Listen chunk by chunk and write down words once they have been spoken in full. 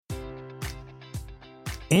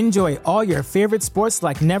Enjoy all your favorite sports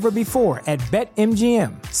like never before at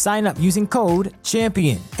BetMGM. Sign up using code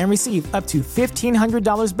CHAMPION and receive up to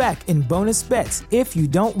 $1,500 back in bonus bets if you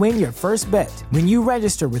don't win your first bet. When you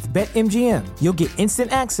register with BetMGM, you'll get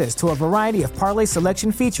instant access to a variety of parlay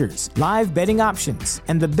selection features, live betting options,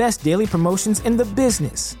 and the best daily promotions in the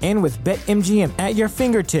business. And with BetMGM at your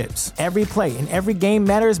fingertips, every play and every game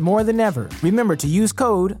matters more than ever. Remember to use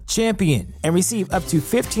code CHAMPION and receive up to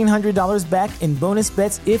 $1,500 back in bonus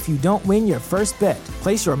bets if you don't win your first bet.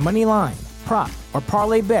 Place your money line, prop, or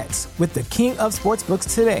parlay bets with the king of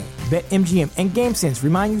sportsbooks today. BetMGM and GameSense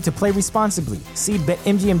remind you to play responsibly. See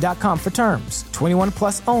BetMGM.com for terms. 21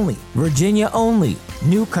 plus only. Virginia only.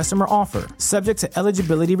 New customer offer. Subject to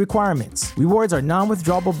eligibility requirements. Rewards are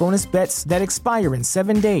non-withdrawable bonus bets that expire in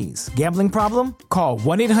 7 days. Gambling problem? Call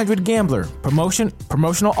 1-800-GAMBLER.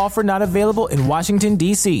 Promotional offer not available in Washington,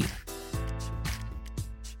 D.C.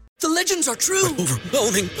 The legends are true.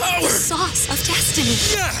 Overwhelming power! The sauce of destiny.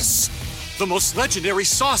 Yes! The most legendary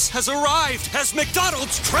sauce has arrived as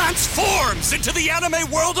McDonald's transforms into the anime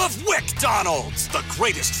world of WickDonald's. The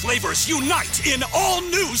greatest flavors unite in all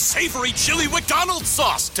new savory chili McDonald's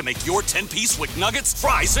sauce to make your 10-piece Wick Nuggets,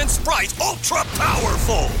 fries, and Sprite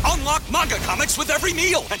ultra-powerful. Unlock manga comics with every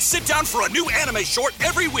meal and sit down for a new anime short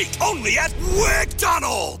every week only at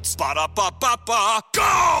WickDonald's. Ba-da-ba-ba-ba,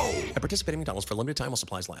 go! At participating McDonald's for a limited time while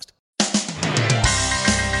supplies last.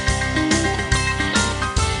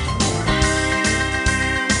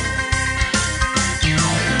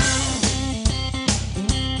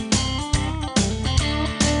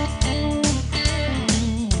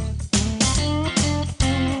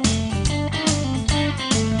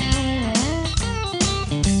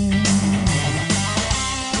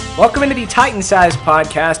 Welcome into the Titan Size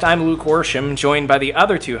Podcast. I'm Luke Worsham, joined by the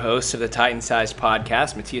other two hosts of the Titan Size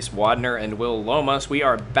Podcast, Matthias Wadner and Will Lomas. We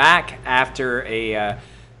are back after a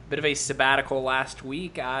bit of a sabbatical last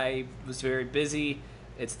week. I was very busy.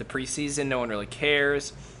 It's the preseason. No one really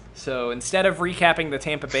cares. So instead of recapping the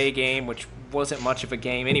Tampa Bay game, which wasn't much of a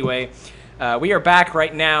game anyway, we are back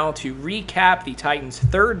right now to recap the Titans'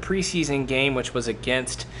 third preseason game, which was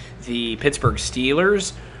against the Pittsburgh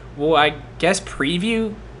Steelers. Well, I guess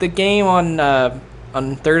preview the game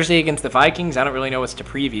on Thursday against the Vikings. I don't really know what's to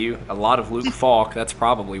preview. A lot of Luke Falk. That's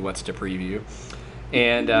probably what's to preview.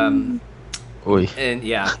 And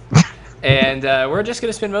yeah. And we're just going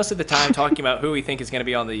to spend most of the time talking about who we think is going to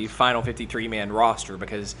be on the final 53-man roster,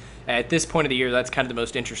 because at this point of the year, that's kind of the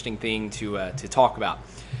most interesting thing to talk about.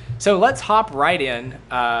 So let's hop right in.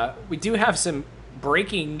 We do have some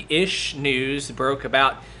breaking-ish news that broke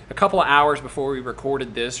about a couple of hours before we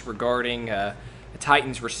recorded this regarding the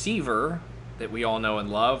Titans receiver that we all know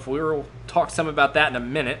and love. We will talk some about that in a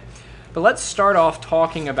minute. But let's start off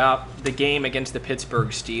talking about the game against the Pittsburgh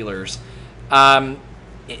Steelers.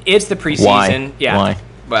 It's the preseason. Why? Yeah. Why?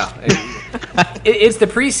 Well, it's the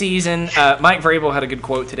preseason. Mike Vrabel had a good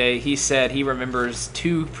quote today. He said he remembers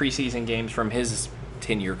 2 preseason games from his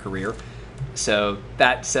 10-year career. So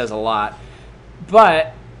that says a lot.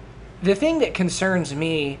 But the thing that concerns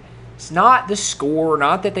me is not the score,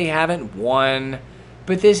 not that they haven't won,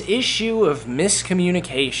 but this issue of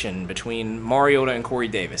miscommunication between Mariota and Corey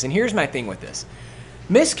Davis. And here's my thing with this.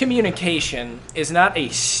 Miscommunication is not a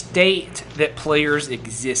state that players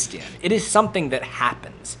exist in. It is something that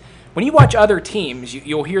happens. When you watch other teams,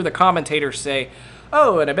 you'll hear the commentators say,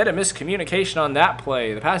 oh, and a bit of miscommunication on that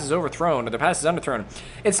play. The pass is overthrown or the pass is underthrown.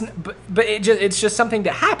 It's just something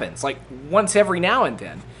that happens, like once every now and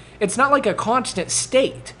then. It's not like a constant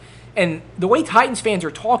state. And the way Titans fans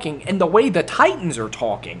are talking and the way the Titans are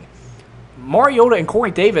talking, Mariota and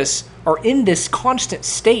Corey Davis are in this constant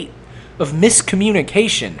state of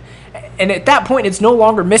miscommunication. And at that point, it's no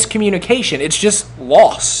longer miscommunication. It's just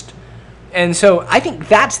lost. And so I think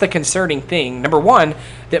that's the concerning thing. Number one,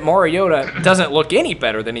 that Mariota doesn't look any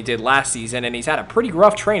better than he did last season, and he's had a pretty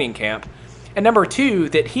rough training camp. And number two,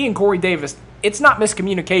 that he and Corey Davis, it's not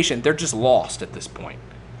miscommunication. They're just lost at this point.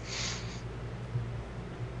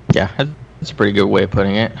 Yeah, that's a pretty good way of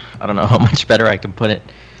putting it. I don't know how much better I can put it.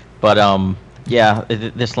 But, yeah,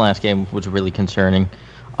 this last game was really concerning.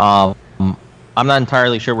 I'm not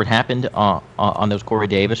entirely sure what happened on those Corey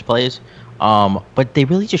Davis plays. But they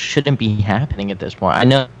really just shouldn't be happening at this point. I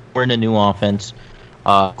know we're in a new offense.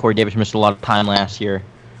 Corey Davis missed a lot of time last year.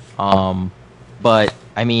 But,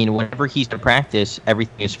 I mean, whenever he's to practice,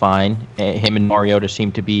 everything is fine. Him and Mariota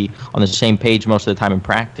seem to be on the same page most of the time in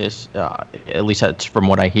practice. At least that's from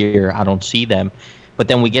what I hear. I don't see them. But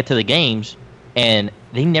then we get to the games, and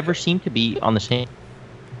they never seem to be on the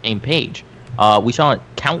same page. We saw it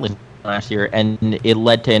countless last year, and it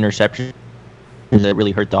led to interceptions that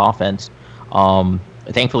really hurt the offense.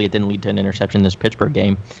 Thankfully, it didn't lead to an interception in this Pittsburgh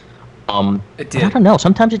game. It did. I don't know.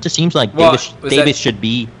 Sometimes it just seems like Davis should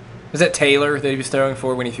be. Was that Taylor that he was throwing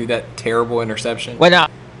for when he threw that terrible interception? Well, no,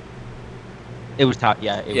 it was top.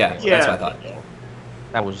 Yeah. That's what I thought.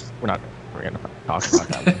 That was. We're gonna talk about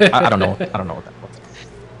that. I don't know. I don't know what that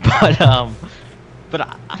was. But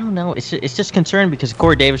I don't know. It's just concerning because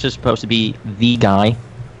Corey Davis is supposed to be the guy,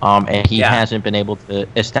 and he hasn't been able to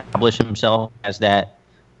establish himself as that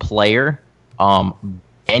player,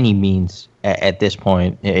 any means at this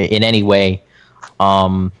point in any way.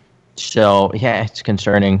 So yeah, it's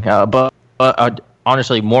concerning. But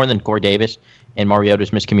honestly, more than Corey Davis and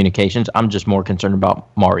Mariota's miscommunications, I'm just more concerned about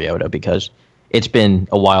Mariota because it's been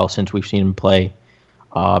a while since we've seen him play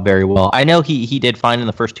very well. I know he did fine in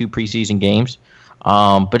the first 2 preseason games,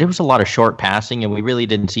 but it was a lot of short passing, and we really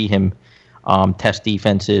didn't see him test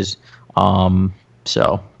defenses.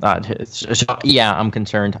 So yeah, I'm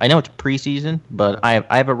concerned. I know it's preseason, but I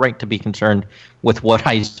have a right to be concerned with what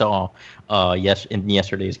I saw in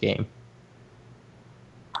yesterday's game.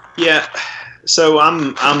 Yeah, so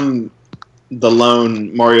I'm the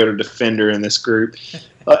lone Mariota defender in this group,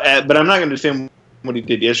 but I'm not going to defend what he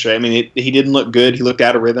did yesterday. I mean, he didn't look good. He looked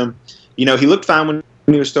out of rhythm. He looked fine when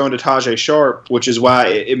he was throwing to Tajay Sharp, which is why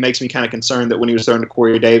it makes me kind of concerned that when he was throwing to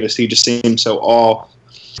Corey Davis, he just seemed so off.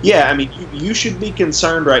 Yeah, I mean, you should be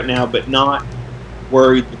concerned right now, but not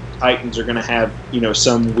worried that the Titans are going to have,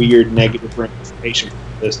 some weird negative ramification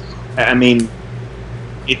from this. I mean,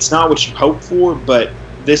 it's not what you hope for, but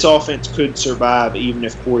this offense could survive even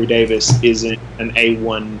if Corey Davis isn't an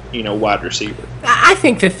A1, wide receiver. I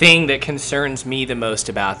think the thing that concerns me the most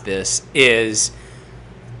about this is,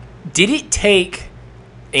 did it take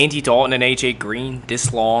Andy Dalton and A.J. Green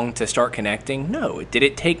this long to start connecting? No. Did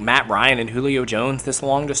it take Matt Ryan and Julio Jones this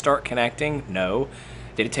long to start connecting? No.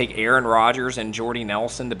 Did it take Aaron Rodgers and Jordy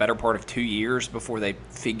Nelson the better part of 2 years before they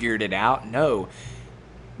figured it out? No.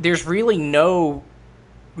 There's really no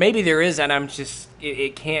 – maybe there is, and I'm just –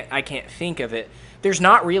 I can't think of it. There's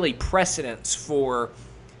not really precedence for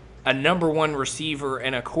a number one receiver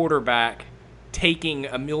and a quarterback taking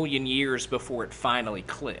a million years before it finally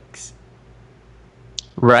clicks.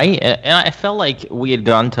 Right, and I felt like we had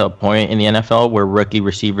gotten to a point in the NFL where rookie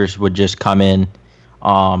receivers would just come in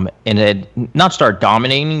and not start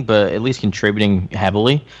dominating, but at least contributing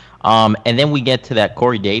heavily. And then we get to that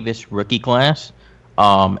Corey Davis rookie class.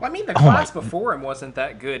 The class before him wasn't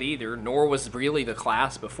that good either, nor was really the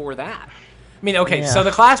class before that. I mean, okay, so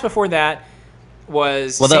the class before that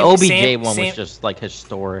was... Well, the OBJ one was just,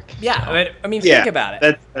 historic. Yeah, so. I mean, think about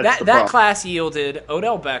it. That class yielded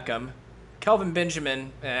Odell Beckham, Kelvin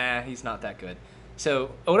Benjamin, he's not that good. So,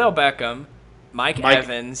 Odell Beckham, Mike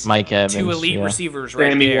Evans, 2 elite receivers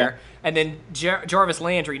right there. And then Jarvis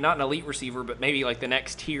Landry, not an elite receiver, but maybe the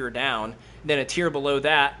next tier down. Then a tier below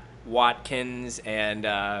that, Watkins and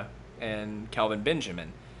Kelvin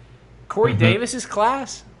Benjamin. Corey Davis's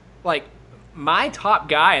class, my top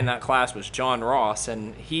guy in that class was John Ross,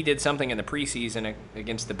 and he did something in the preseason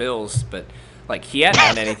against the Bills, but he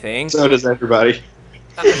hadn't done anything. So does everybody.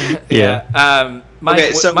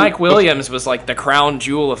 Mike Williams was the crown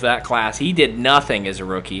jewel of that class. He did nothing as a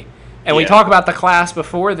rookie. And we talk about the class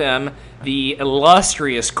before them, the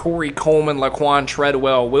illustrious Corey Coleman, Laquan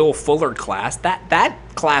Treadwell, Will Fuller class. That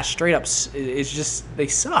class straight up is just, they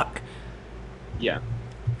suck. Yeah.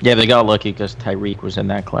 Yeah, they got lucky because Tyreek was in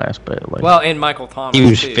that class, but and Michael Thomas he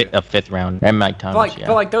was too. A 5th round, and Mike Thomas.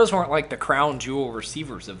 But those weren't the crown jewel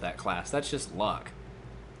receivers of that class. That's just luck.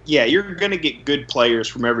 Yeah, you're going to get good players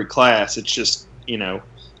from every class. It's just,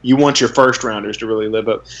 you want your first rounders to really live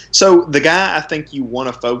up. So the guy I think you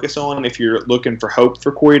want to focus on if you're looking for hope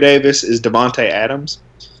for Corey Davis is Devontae Adams.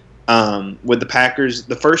 With the Packers,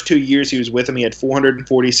 the first 2 years he was with them, he had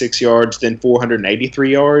 446 yards, then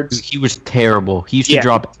 483 yards. He was terrible. He used to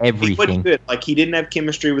drop everything. He wasn't good. He didn't have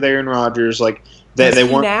chemistry with Aaron Rodgers. They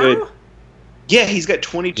weren't good. Yeah, he's got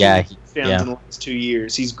 22 touchdowns in the last 2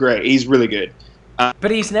 years. He's great. He's really good.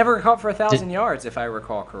 But he's never caught for 1,000 yards, if I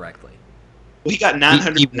recall correctly. He got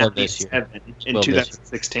 997 in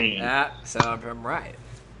 2016. So I'm right.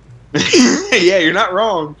 Yeah, you're not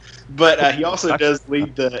wrong. But he also does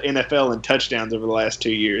lead the NFL in touchdowns over the last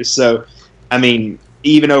 2 years. So, I mean,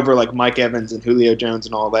 even over Mike Evans and Julio Jones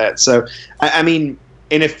and all that. So, I mean,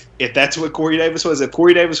 and if that's what Corey Davis was, if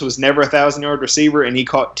Corey Davis was never a 1,000-yard receiver and he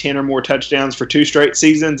caught 10 or more touchdowns for 2 straight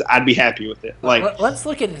seasons, I'd be happy with it. Let's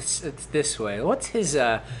look at this way. What's his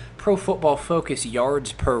Pro Football Focus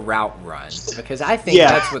yards per route run? Because I think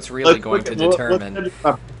that's what's really going to determine.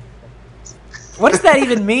 What does that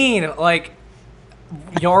even mean?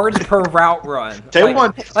 Yards per route run.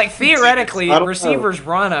 Theoretically, receivers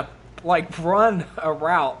run a run a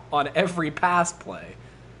route on every pass play.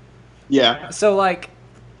 Yeah. So, like,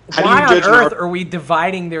 How do why you on judge earth an are we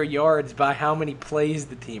dividing their yards by how many plays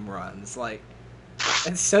the team runs? Like,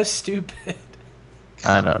 it's so stupid.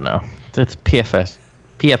 I don't know. It's PFF.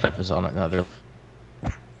 PFF is on another.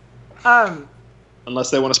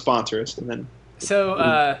 Unless they want to sponsor us, and then.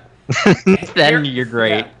 So, then you're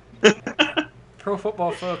great. Yeah. Pro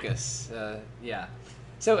Football Focus. Yeah.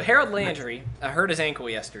 So Harold Landry hurt his ankle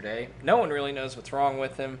yesterday. No one really knows what's wrong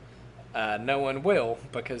with him. No one will,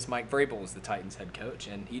 because Mike Vrabel is the Titans head coach,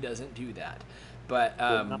 and he doesn't do that. But,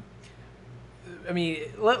 I mean,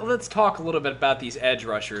 let's talk a little bit about these edge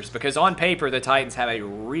rushers, because on paper the Titans have a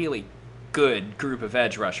really good group of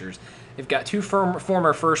edge rushers. They've got two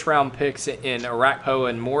former first-round picks in Orakpo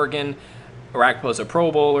and Morgan. Orakpo's a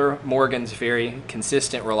Pro Bowler. Morgan's a very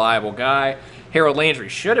consistent, reliable guy. Harold Landry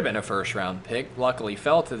should have been a first-round pick. Luckily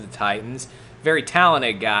fell to the Titans. Very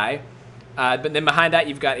talented guy. But then behind that,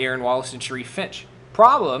 you've got Aaron Wallace and Sharif Finch.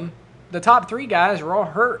 Problem, the top three guys are all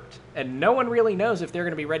hurt, and no one really knows if they're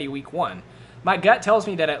going to be ready week 1. My gut tells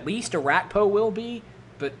me that at least Orakpo will be,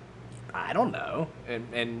 but I don't know.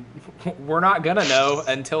 And we're not going to know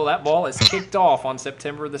until that ball is kicked off on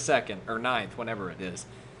September the 2nd or 9th, whenever it is.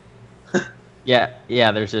 Yeah.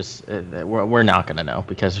 There's just we're not going to know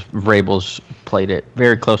because Vrabel's played it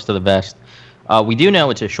very close to the vest. We do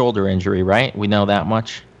know it's a shoulder injury, right? We know that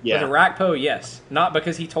much. Yeah. With Orakpo, yes. Not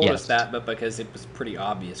because he told us that, but because it was pretty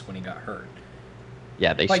obvious when he got hurt.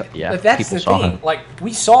 Yeah, that's the thing. Like,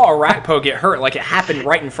 we saw Orakpo get hurt. Like, it happened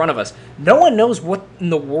right in front of us. No one knows what in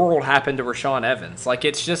the world happened to Rashaan Evans. Like,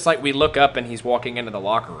 it's just like we look up and he's walking into the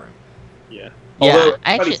locker room. Yeah. Although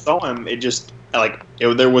everybody saw him, it just,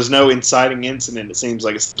 there was no inciting incident. It seems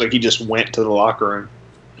like he just went to the locker room.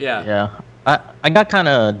 Yeah. Yeah. I got kind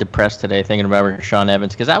of depressed today thinking about Rashaan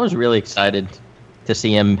Evans because I was really excited to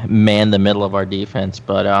see him man the middle of our defense,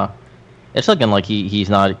 but it's looking like he's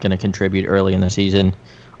not going to contribute early in the season,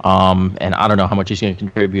 and I don't know how much he's going to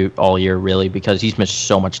contribute all year really because he's missed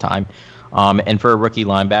so much time. And for a rookie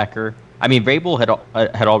linebacker, I mean, Vrabel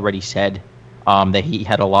had already said that he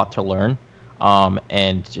had a lot to learn,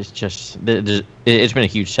 and it's been a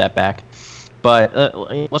huge setback. But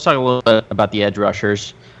let's talk a little bit about the edge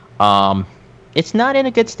rushers. It's not in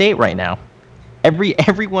a good state right now.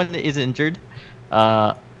 Everyone is injured.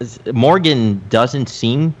 Morgan doesn't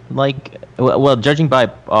seem like, well, judging by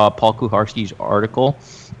Paul Kuharski's article,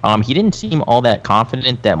 he didn't seem all that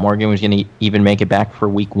confident that Morgan was going to even make it back for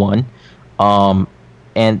week 1.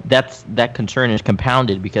 And that concern is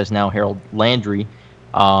compounded because now Harold Landry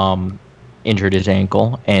injured his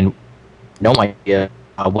ankle, and no idea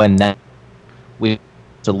when that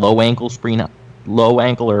it's a low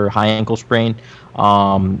ankle or high ankle sprain.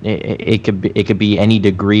 It could be any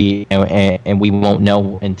degree, and we won't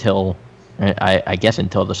know until I guess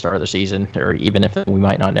until the start of the season, or even if we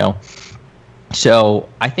might not know. So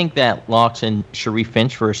I think that locks in Sharif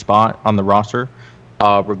Finch for a spot on the roster,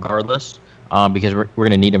 regardless, because we're going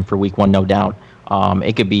to need him for week 1, no doubt.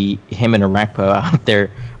 It could be him and Orakpo out there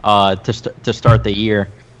to start the year.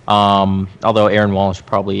 Although Aaron Wallace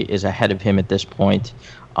probably is ahead of him at this point.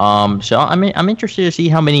 So I'm interested to see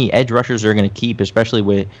how many edge rushers they're going to keep, especially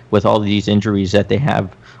with all of these injuries that they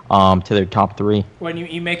have to their top 3. When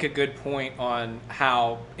you make a good point on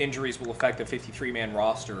how injuries will affect the 53-man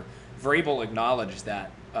roster, Vrabel acknowledged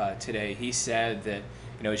that today. He said that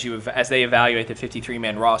as they evaluate the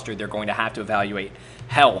 53-man roster, they're going to have to evaluate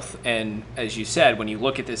health. And as you said, when you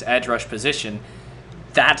look at this edge rush position,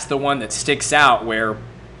 that's the one that sticks out where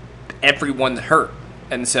everyone's hurt.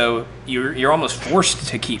 And so you're almost forced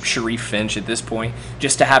to keep Sharif Finch at this point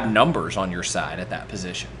just to have numbers on your side at that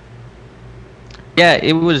position. Yeah,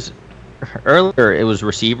 it was earlier. It was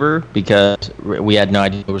receiver because we had no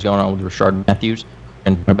idea what was going on with Rashard Matthews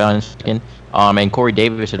and and Corey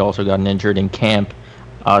Davis had also gotten injured in camp,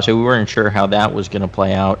 so we weren't sure how that was going to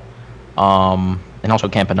play out. And also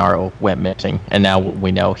Campanaro went missing, and now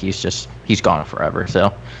we know he's gone forever.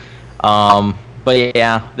 So, but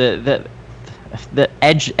yeah, the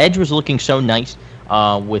edge was looking so nice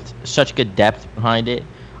with such good depth behind it.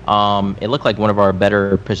 It looked like one of our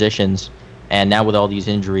better positions, and now with all these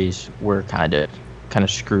injuries, we're kind of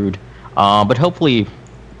screwed. But hopefully,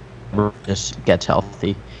 just gets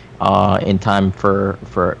healthy in time for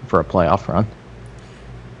a playoff run.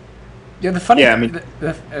 Yeah,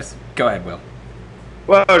 go ahead, Will.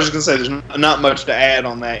 Well, I was just gonna say there's not much to add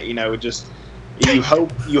on that. Just. You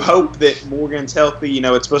hope that Morgan's healthy.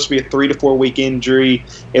 It's supposed to be a 3 to 4 week injury.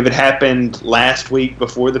 If it happened last week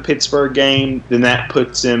before the Pittsburgh game, then that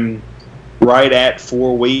puts him right at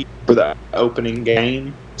 4 weeks for the opening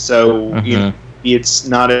game. So it's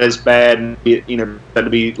not as bad, and that'll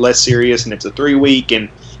be less serious, and it's a 3-week, and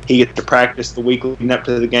he gets to practice the week leading up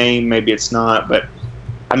to the game. Maybe it's not, but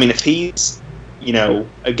I mean, if he's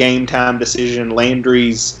a game time decision,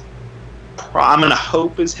 Landry's I'm gonna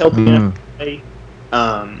hope is helping him play.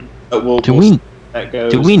 But we'll see how that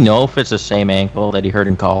goes. Do we know if it's the same ankle that he hurt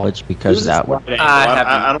in college? Because that would.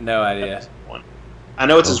 I have no idea. I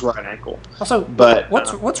know it's his right ankle. Also, but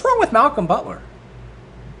what's wrong with Malcolm Butler?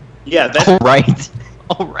 Yeah, that's all right.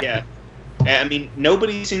 All right. Yeah, I mean,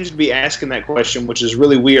 nobody seems to be asking that question, which is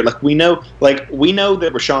really weird. We know that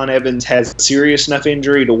Rashaan Evans has a serious enough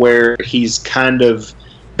injury to where he's kind of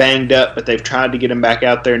banged up, but they've tried to get him back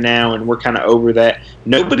out there now, and we're kind of over that.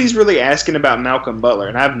 Nobody's really asking about Malcolm Butler,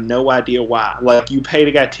 and I have no idea why. You paid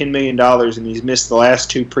a guy $10 million, and he's missed the last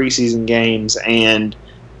 2 preseason games and,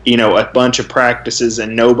 a bunch of practices,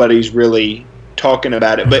 and nobody's really talking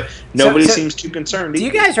about it. But nobody seems too concerned. Do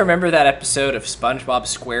you guys remember that episode of SpongeBob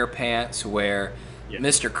SquarePants where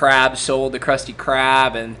Mr. Krabs sold the Krusty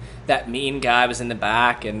Krab, and that mean guy was in the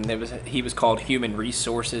back, and he was called Human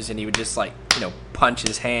Resources, and he would just punch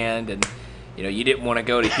his hand, and you didn't want to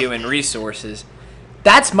go to Human Resources.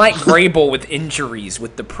 That's Mike Vrabel with injuries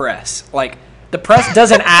with the press. The press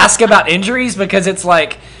doesn't ask about injuries because it's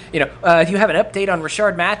do you have an update on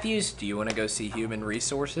Rashard Matthews? Do you want to go see Human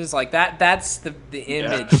Resources? That's the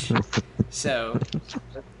image. So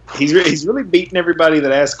he's really beating everybody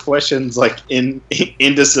that asks questions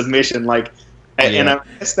into submission. And I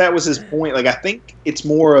guess that was his point. I think it's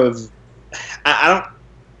more of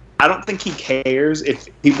I don't think he cares if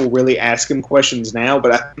people really ask him questions now,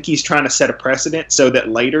 but I think he's trying to set a precedent so that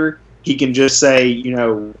later he can just say,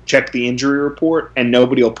 check the injury report, and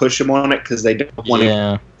nobody will push him on it because they don't want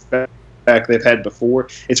to back they've had before.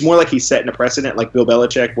 It's more like he's setting a precedent, like Bill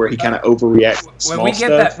Belichick, where he kind of overreacts to small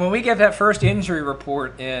stuff. When we get that first injury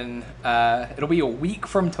report in, it'll be a week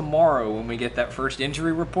from tomorrow when we get that first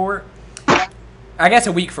injury report. I guess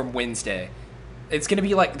a week from Wednesday. It's going to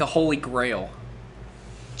be like the Holy Grail.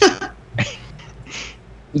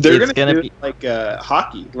 They're going to do it like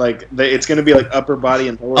hockey. It's going to be upper body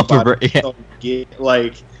and lower body.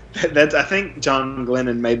 That's. I think John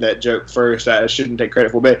Glennon made that joke first. I shouldn't take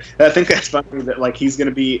credit for it, but I think that's funny that he's going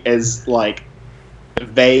to be as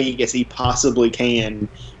vague as he possibly can,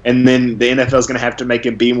 and then the NFL is going to have to make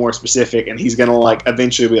him be more specific, and he's going to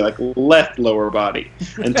eventually be left lower body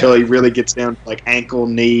until he really gets down to ankle,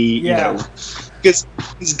 knee, Because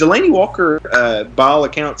Delanie Walker, by all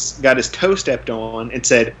accounts, got his toe stepped on and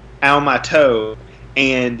said, "Ow, my toe,"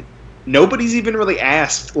 and nobody's even really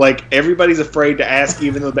asked. Everybody's afraid to ask,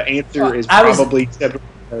 even though the answer is probably stepped on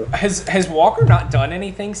the toe. Has Walker not done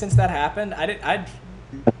anything since that happened? I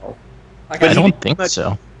don't think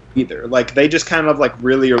so either. They just kind of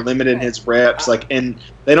really are limiting his reps, and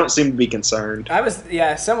they don't seem to be concerned.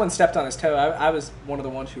 Someone stepped on his toe. I was one of the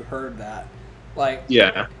ones who heard that.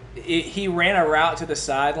 He ran a route to the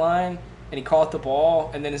sideline, and he caught the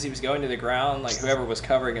ball, and then as he was going to the ground, whoever was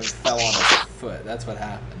covering him fell on his foot. That's what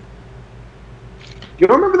happened. You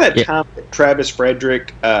remember that time that Travis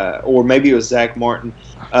Frederick, or maybe it was Zach Martin,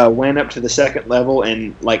 went up to the second level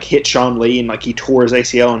and hit Sean Lee, and he tore his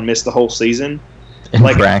ACL and missed the whole season? In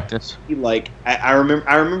practice. I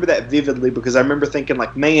remember that vividly because I remember thinking,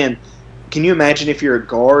 man, can you imagine if you're a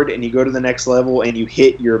guard and you go to the next level and you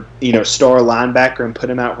hit your star linebacker and put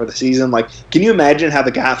him out for the season? Can you imagine how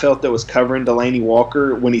the guy felt that was covering Delanie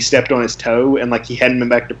Walker when he stepped on his toe and he hadn't been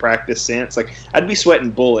back to practice since? I'd be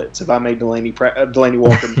sweating bullets if I made Delanie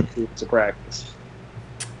Walker move to practice.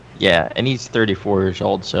 Yeah, and he's 34 years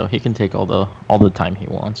old, so he can take all the time he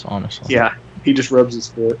wants. Honestly. Yeah, he just rubs his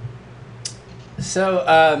foot.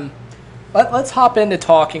 So, let's hop into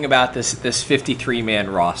talking about this 53-man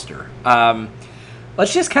roster.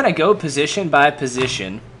 Let's just kind of go position by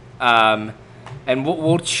position, and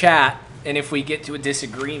we'll chat. And if we get to a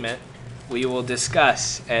disagreement, we will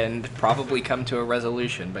discuss and probably come to a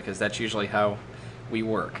resolution because that's usually how we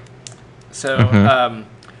work. So,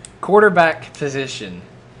 quarterback position.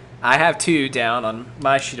 I have 2 down on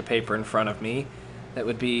my sheet of paper in front of me. That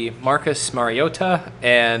would be Marcus Mariota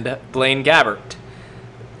and Blaine Gabbert.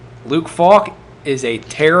 Luke Falk is a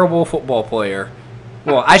terrible football player.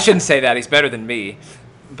 Well, I shouldn't say that. He's better than me.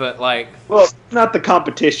 But, Well, it's not the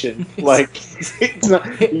competition. It's not,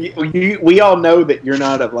 we all know that you're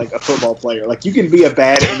not a football player. You can be a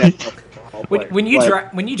bad NFL football player. When you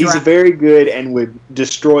draft, he's very good and would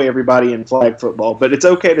destroy everybody in flag football. But it's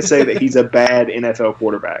okay to say that he's a bad NFL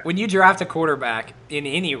quarterback. When you draft a quarterback in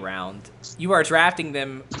any round, you are drafting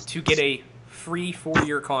them to get a free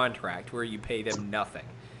 4-year contract where you pay them nothing.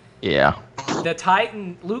 Yeah. The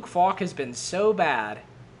Titan, Luke Falk, has been so bad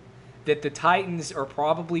that the Titans are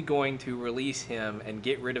probably going to release him and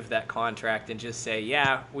get rid of that contract and just say,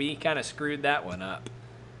 yeah, we kind of screwed that one up.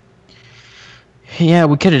 Yeah,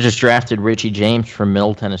 we could have just drafted Richie James from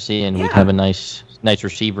Middle Tennessee, and we'd have a nice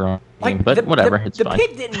receiver on the team. But whatever, it's fine. The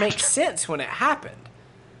pick didn't make sense when it happened.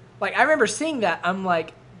 Like, I remember seeing that. I'm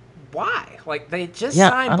like, why? Like, they just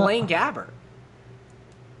signed Blaine Gabbert.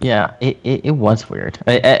 Yeah, it was weird.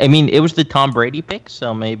 I mean, it was the Tom Brady pick,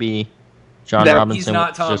 so maybe John Robinson. He's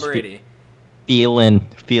not Tom Brady. Feeling.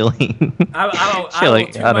 I will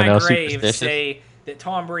to my grave say that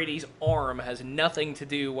Tom Brady's arm has nothing to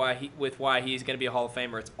do with why he's going to be a Hall of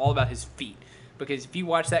Famer. It's all about his feet. Because if you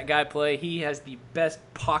watch that guy play, he has the best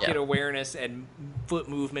pocket awareness and foot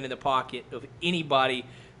movement in the pocket of anybody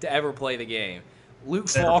to ever play the game. Luke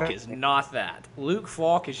Falk is not that. Luke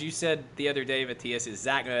Falk, as you said the other day, Matthias, is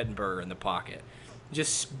Zach Mettenberger in the pocket.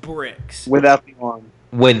 Just bricks. Without the arm.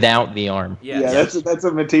 Without the arm. Yes. Yeah, that's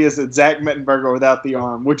what Matthias said. Zach Mettenberger without the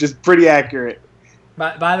arm, which is pretty accurate.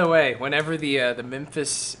 By the way, whenever the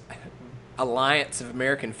Memphis Alliance of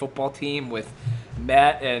American Football Team with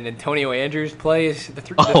Matt and Antonio Andrews plays, the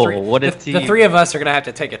three of us are going to have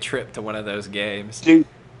to take a trip to one of those games. Dude,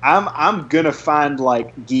 I'm going to find,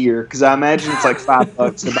 like, gear, because I imagine it's like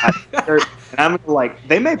 $5 to buy a shirt, and I'm gonna, like,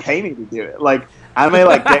 they may pay me to do it. Like, I may,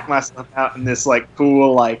 like, deck myself out in this, like,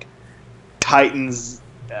 cool, like, Titans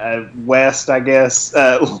West, I guess,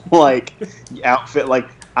 like, outfit. Like,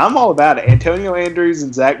 I'm all about it. Antonio Andrews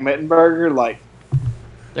and Zach Mettenberger, like,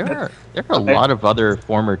 there are a lot of other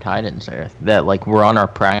former Titans there that, like, were on our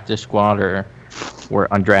practice squad or were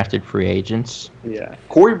undrafted free agents. Yeah,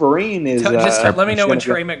 Corey Vereen is. Just let me know when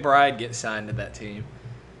Trey McBride gets signed to that team.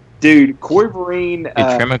 Dude, Corey Vereen.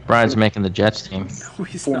 Trey McBride's making the Jets team. No,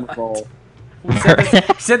 he's not. He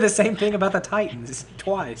said the same thing about the Titans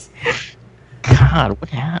twice. God, what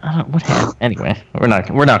happened? Anyway, we're not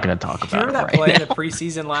going to talk about it. Remember that play in the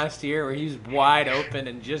preseason last year where he was wide open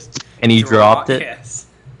and he dropped it? Yes.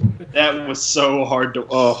 That was so hard to.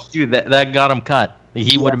 Oh, dude, that got him cut.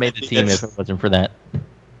 He would have made the team if it wasn't for that.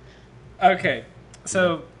 Okay,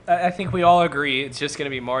 so I think we all agree it's just going to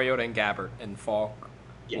be Mariota and Gabbert, and Falk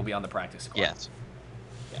will be on the practice squad. Yes.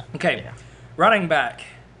 Yeah. Okay, running back.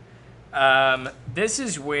 This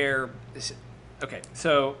is where. Okay,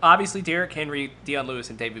 so obviously Derrick Henry, Dion Lewis,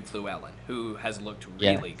 and David Fluellen, who has looked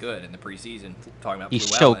really good in the preseason. Talking about he's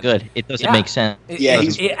Fluellen. so good. It doesn't make sense.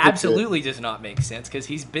 It absolutely does not make sense because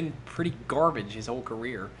he's been pretty garbage his whole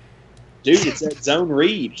career. Dude, it's that zone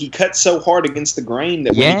read. He cuts so hard against the grain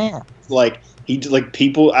that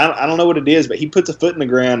people. I don't know what it is, but he puts a foot in the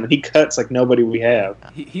ground and he cuts like nobody we have.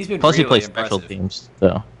 He's been plus really he plays impressive. special teams,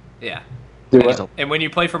 so yeah. Do and when you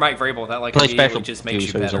play for Mike Vrabel, that like immediately just makes you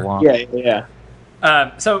so better. Yeah.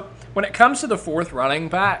 So when it comes to the fourth running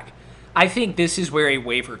back, I think this is where a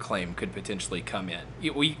waiver claim could potentially come in.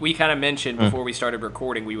 We kind of mentioned before we started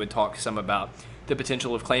recording we would talk some about the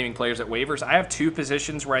potential of claiming players at waivers. I have two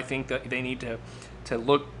positions where I think that they need to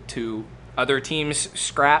look to other teams'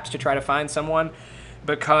 scraps to try to find someone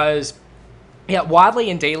because, Wadley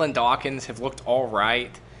and Dalen Dawkins have looked all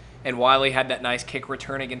right, and Wadley had that nice kick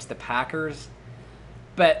return against the Packers.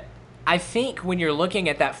 But I think when you're looking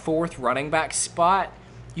at that fourth running back spot,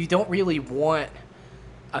 you don't really want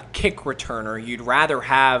a kick returner. You'd rather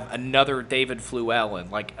have another David Fluellen,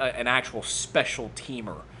 like an actual special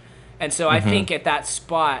teamer. And so I think at that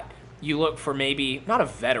spot, you look for maybe, not a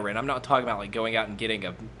veteran. I'm not talking about like going out and getting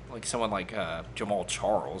someone like Jamal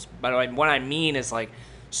Charles. But what I mean is like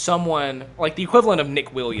someone, like the equivalent of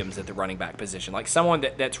Nick Williams at the running back position. Like someone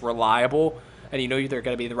that's reliable and you know they're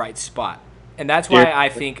going to be the right spot. And that's why I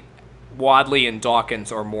think Wadley and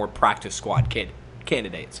Dawkins are more practice squad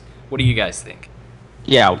candidates. What do you guys think?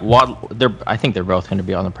 Yeah, I think they're both going to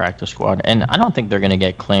be on the practice squad, and I don't think they're going to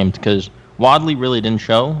get claimed because Wadley really didn't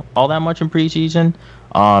show all that much in preseason,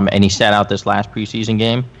 and he sat out this last preseason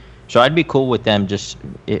game. So I'd be cool with them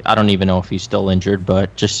I don't even know if he's still injured,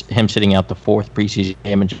 but just him sitting out the fourth preseason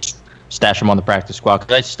game and just stash him on the practice squad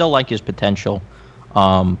because I still like his potential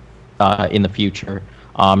in the future.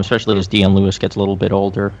 Especially as Dion Lewis gets a little bit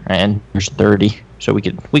older and he's 30, so we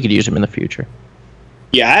could use him in the future.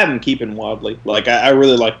 Yeah, I have him keeping Wadley. Like I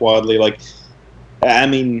really like Wadley. Like, I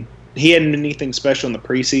mean, he hadn't been anything special in the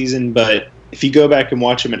preseason, but if you go back and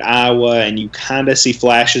watch him at Iowa, and you kind of see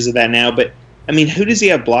flashes of that now. But I mean, who does he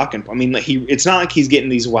have blocking? I mean, it's not like he's getting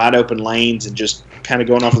these wide open lanes and just kind of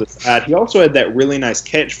going off of the side. He also had that really nice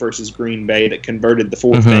catch versus Green Bay that converted the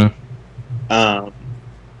fourth thing.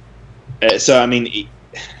 So I mean.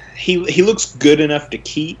 He looks good enough to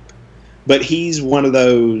keep, but he's one of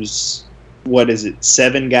those what is it,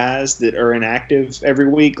 7 guys that are inactive every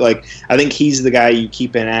week. Like, I think he's the guy you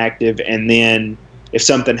keep inactive, and then if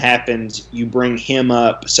something happens, you bring him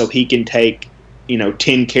up so he can take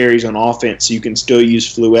 10 carries on offense, so you can still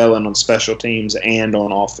use Fluellen on special teams and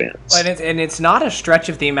on offense. And it's not a stretch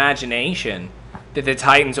of the imagination that the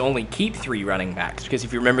Titans only keep 3 running backs, because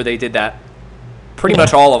if you remember, they did that pretty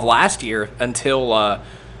much all of last year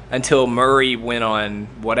until Murray went on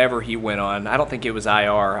whatever he went on. I don't think it was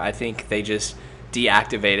IR. I think they just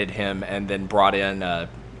deactivated him and then brought in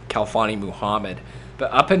Khalfani Muhammad.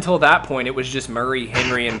 But up until that point, it was just Murray,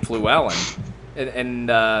 Henry, and Fluellen.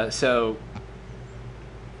 So,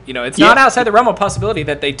 it's not outside the realm of possibility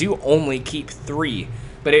that they do only keep 3.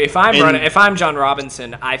 But if I'm John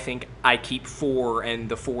Robinson, I think I keep 4, and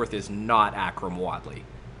the 4th is not Akram Wadley.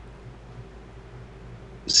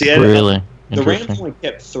 See, really? The Rams only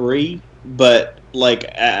kept 3, but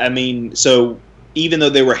so even though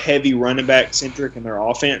they were heavy running back centric in their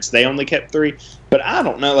offense, they only kept 3. But I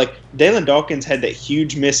don't know. Like, Dalen Dawkins had that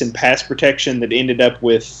huge miss in pass protection that ended up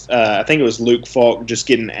with I think it was Luke Falk just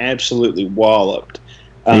getting absolutely walloped.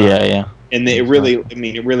 Yeah. And it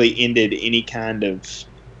really ended any kind of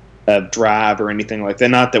drive or anything like that.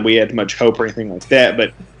 Not that we had much hope or anything like that,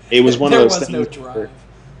 but it was one of those things. There was no drive.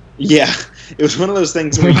 Yeah, it was one of those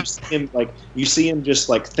things where you see him just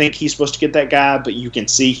think he's supposed to get that guy, but you can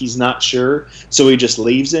see he's not sure, so he just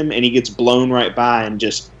leaves him and he gets blown right by and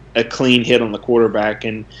just a clean hit on the quarterback.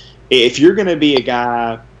 And if you're going to be a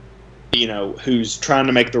guy, who's trying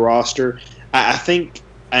to make the roster, I think,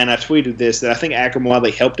 and I tweeted this, that I think Akram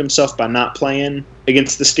Wadley helped himself by not playing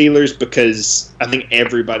against the Steelers, because I think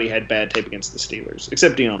everybody had bad tape against the Steelers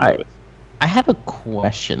except Dion Lewis. I have a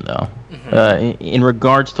question, though, in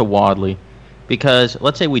regards to Wadley, because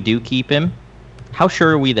let's say we do keep him. How sure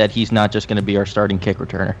are we that he's not just going to be our starting kick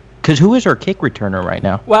returner? Because who is our kick returner right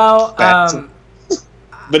now? Well,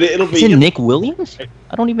 but it'll be... Is it Nick Williams?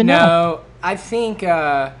 I don't even know. No, I think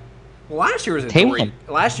last year was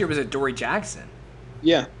a Dory Jackson.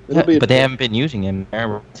 Yeah, but they haven't been using him.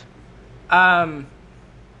 I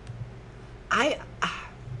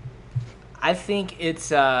think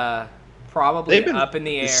it's probably up in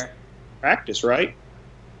the air. Practice, right?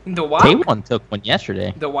 Taywan took one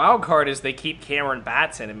yesterday. The wild card is they keep Cameron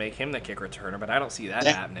Batson and make him the kick returner, but I don't see that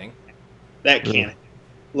happening. That can't.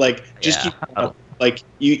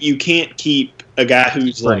 You can't keep a guy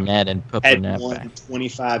who's had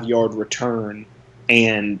 25-yard return,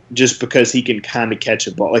 and just because he can kind of catch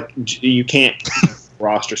a ball, you can't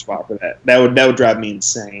roster spot for that. That would drive me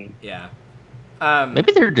insane. Yeah.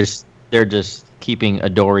 Maybe they're just keeping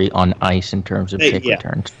Adoree on ice in terms of kick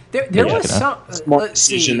returns. There was some smart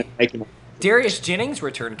decision. Darius Jennings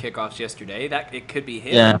returned kickoffs yesterday. That it could be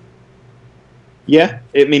him. Yeah. Yeah,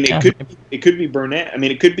 it could be Burnett. I mean,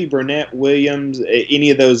 it could be Burnett, Williams, any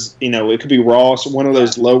of those. It could be Ross, one of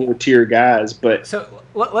those lower tier guys. But so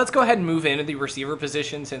let's go ahead and move into the receiver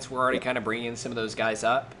position, since we're already kind of bringing some of those guys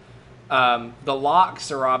up. The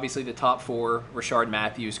locks are obviously the top 4: Rashard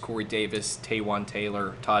Matthews, Corey Davis, Taywan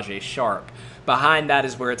Taylor, Tajay Sharp. Behind that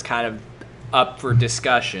is where it's kind of up for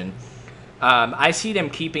discussion. I see them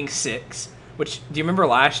keeping 6. Which, do you remember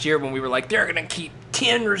last year when we were like, they're going to keep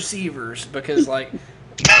 10 receivers because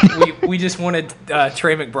we just wanted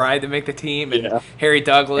Trey McBride to make the team, and Harry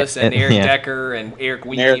Douglas and Eric Decker and Eric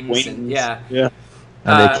Weems. And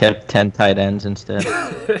they kept 10 tight ends instead.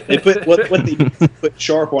 They put put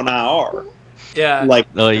Sharp on IR.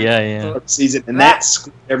 Yeah. Season, and that's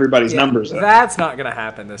everybody's numbers up. That's not going to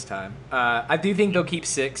happen this time. I do think they'll keep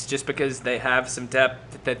 6 just because they have some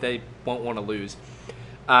depth that they won't want to lose.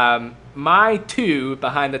 My 2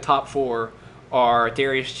 behind the top 4 are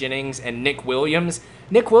Darius Jennings and Nick Williams.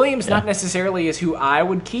 Nick Williams not necessarily is who I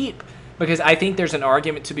would keep, because I think there's an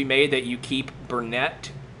argument to be made that you keep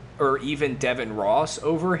Burnett or even Devin Ross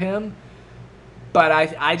over him. But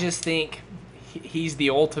I just think he's the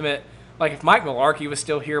ultimate. Like, if Mike Mularkey was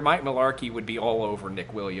still here, Mike Mularkey would be all over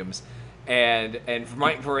Nick Williams. And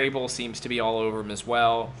Mike Vrabel seems to be all over him as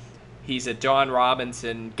well. He's a John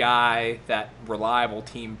Robinson guy, that reliable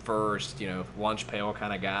team first, lunch pail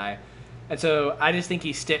kind of guy. And so I just think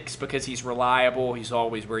he sticks because he's reliable. He's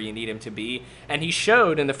always where you need him to be. And he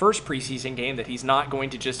showed in the first preseason game that he's not going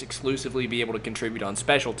to just exclusively be able to contribute on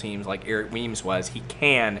special teams like Eric Weems was. He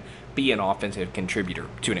can be an offensive contributor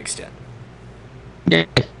to an extent. Yeah,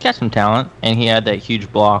 he got some talent, and he had that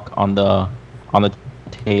huge block on the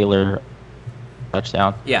Taylor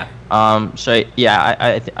touchdown. Yeah. I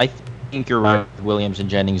think you're right with Williams and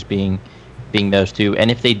Jennings being those 2.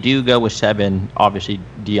 And if they do go with 7, obviously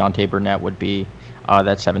Deontay Burnett would be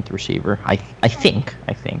that 7th receiver. I think.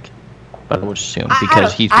 I would assume,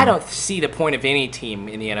 because I don't see the point of any team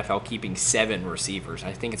in the NFL keeping 7 receivers.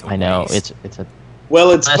 I think it's a waste. I know it's a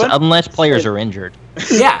well, it's unless players are injured.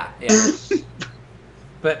 Yeah.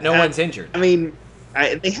 But no one's injured. I mean,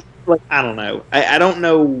 I don't know. I don't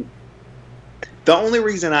know. The only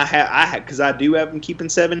reason because I do have them keeping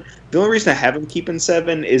 7. The only reason I have them keeping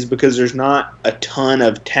 7 is because there's not a ton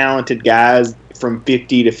of talented guys from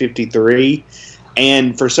 50 to 53,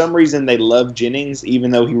 and for some reason they love Jennings, even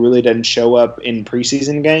though he really doesn't show up in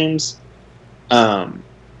preseason games. I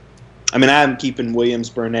mean, I'm keeping Williams,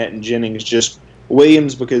 Burnett, and Jennings. Just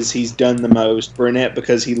Williams because he's done the most, Burnett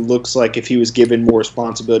because he looks like if he was given more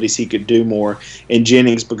responsibilities he could do more, and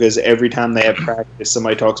Jennings because every time they have practice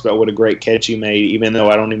somebody talks about what a great catch he made, even though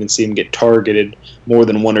I don't even see him get targeted more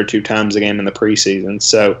than 1 or 2 times a game in the preseason.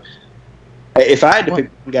 So if I had to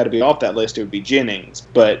pick one guy to be off that list, it would be Jennings,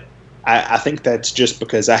 but I think that's just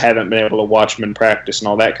because I haven't been able to watch him in practice and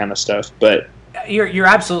all that kind of stuff. But you're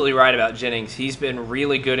absolutely right about Jennings. He's been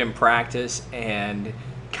really good in practice and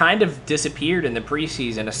kind of disappeared in the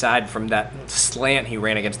preseason, aside from that slant he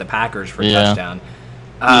ran against the Packers for a touchdown.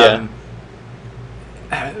 But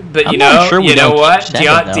you know what?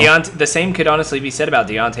 The same could honestly be said about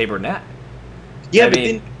Deontay Burnett. Yeah, but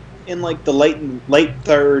then in like the late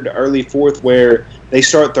third, early fourth, where they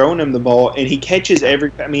start throwing him the ball and he catches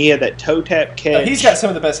every. I mean, he had that toe tap catch. He's got some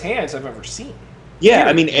of the best hands I've ever seen. Yeah,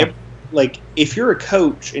 I mean, if you're a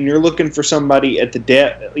coach and you're looking for somebody at the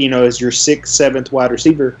depth, as your 6th, 7th wide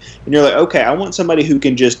receiver, and you're like, okay, I want somebody who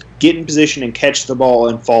can just get in position and catch the ball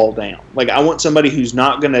and fall down. Like, I want somebody who's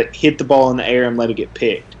not going to hit the ball in the air and let it get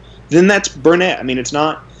picked. Then that's Burnett. I mean, it's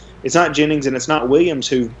not Jennings and it's not Williams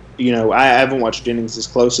who, I haven't watched Jennings as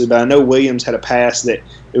closely, but I know Williams had a pass that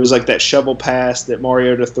it was like that shovel pass that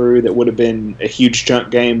Mariota threw that would have been a huge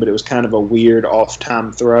chunk game, but it was kind of a weird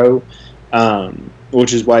off-time throw.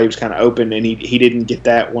 Which is why he was kind of open, and he didn't get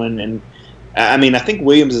that one. And I mean, I think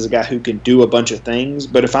Williams is a guy who can do a bunch of things,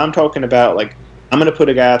 but if I'm talking about, like, I'm going to put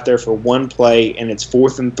a guy out there for one play, and it's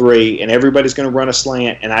 4th and 3, and everybody's going to run a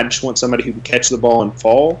slant, and I just want somebody who can catch the ball and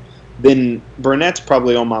fall, then Burnett's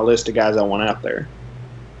probably on my list of guys I want out there.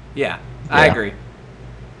 Yeah, I agree.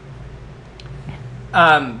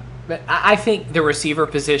 But I think the receiver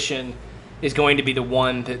position is going to be the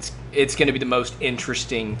one it's going to be the most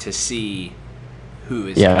interesting to see who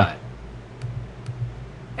is cut.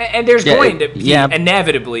 And there's going to be,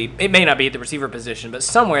 inevitably, it may not be at the receiver position, but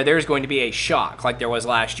somewhere there's going to be a shock like there was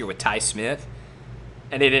last year with Ty Smith.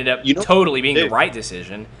 And it ended up totally being the right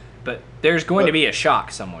decision, but there's going to be a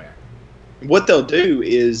shock somewhere. What they'll do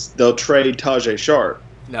is they'll trade Tajay Sharp.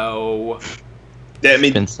 No.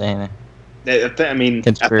 Been saying it. I think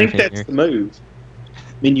that's the move. I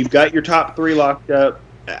mean, you've got your top 3 locked up.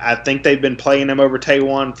 I think they've been playing him over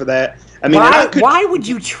Taiwan for that. I mean, why would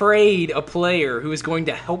you trade a player who is going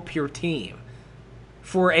to help your team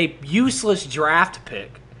for a useless draft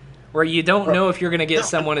pick where you don't know if you're going to get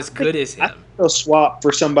someone as good as him? They'll swap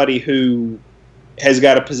for somebody who has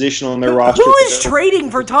got a position on their roster. Who is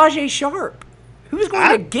trading for Tajay Sharp? Who's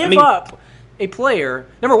going to give up a player,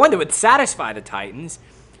 number one, that would satisfy the Titans,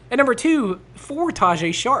 and number 2, for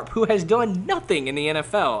Tajay Sharp, who has done nothing in the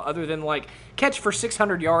NFL other than, catch for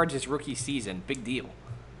 600 yards his rookie season? Big deal.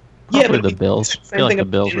 Probably the Bills. I feel like the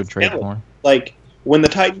Bills would trade for him. Like, when the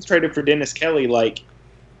Titans traded for Dennis Kelly,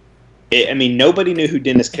 nobody knew who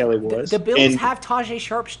Dennis Kelly was. The Bills have Tajay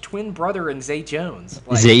Sharp's twin brother in Zay Jones.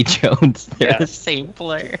 Zay Jones. They're the same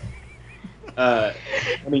player.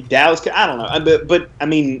 Dallas, I don't know. But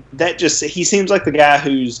that just, he seems like the guy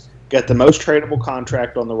who's got the most tradable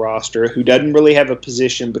contract on the roster, who doesn't really have a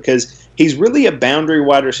position because he's really a boundary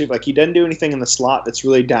wide receiver. Like, he doesn't do anything in the slot that's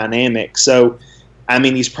really dynamic. So,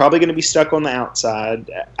 he's probably going to be stuck on the outside.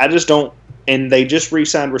 I just don't, and they just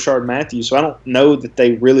re-signed Rashard Matthews, so I don't know that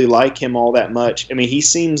they really like him all that much. He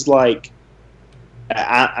seems like,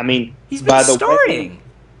 he's been starting.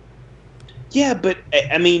 Yeah, but,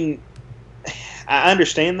 I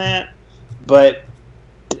understand that, but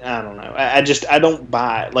I don't know. I don't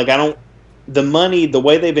buy it. The money, the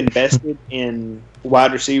way they've invested in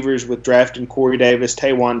wide receivers with drafting Corey Davis,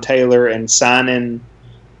 Taywan Taylor, and signing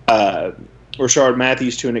Rashard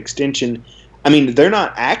Matthews to an extension, they're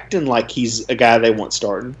not acting like he's a guy they want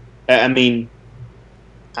starting. You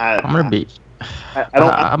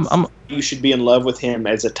should be in love with him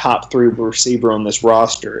as a top 3 receiver on this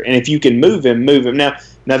roster. And if you can move him, move him. Now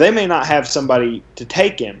they may not have somebody to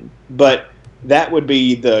take him, but that would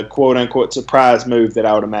be the quote-unquote surprise move that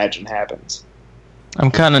I would imagine happens.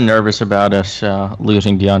 I'm kind of nervous about us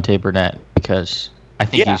losing Deontay Burnett because I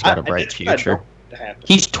think he's got a bright future.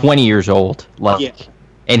 He's 20 years old.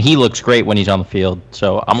 And he looks great when he's on the field,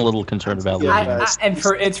 so I'm a little concerned about losing him.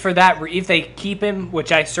 It's for that. If they keep him,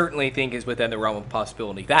 which I certainly think is within the realm of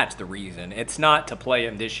possibility, that's the reason. It's not to play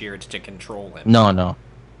him this year; it's to control him. No.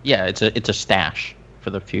 Yeah, it's a stash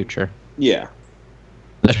for the future. Yeah.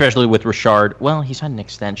 Especially with Richard. Well, he's on an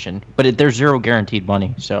extension, but there's zero guaranteed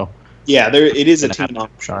money, so. Yeah, it is a team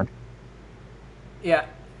option. Yeah,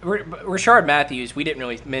 Richard Matthews. We didn't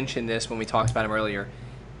really mention this when we talked about him earlier.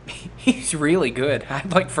 He's really good.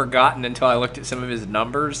 I'd forgotten until I looked at some of his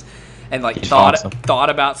numbers and thought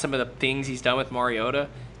about some of the things he's done with Mariota.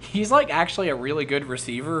 He's actually a really good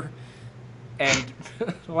receiver, and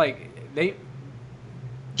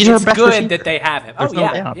he's our best good receiver. That they have him. There's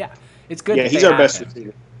no doubt. Yeah, it's good. Yeah, that he's they our have best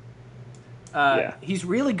him. receiver. He's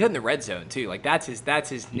really good in the red zone too. That's his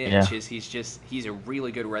niche. Yeah. He's a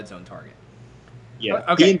really good red zone target. Yeah.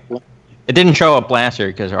 Okay. It didn't show up last year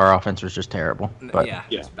because our offense was just terrible. But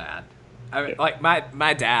It's bad.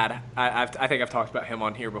 My dad, I think I've talked about him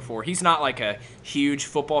on here before. He's not a huge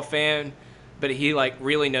football fan, but he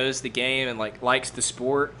really knows the game and likes the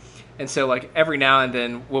sport. And so every now and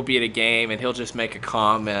then we'll be at a game and he'll just make a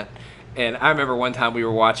comment. And I remember one time we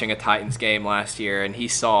were watching a Titans game last year and he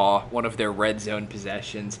saw one of their red zone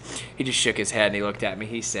possessions. He just shook his head and he looked at me.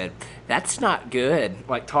 He said, "That's not good."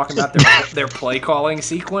 Talking about their play calling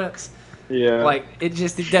sequence. Yeah.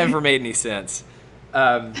 It never made any sense.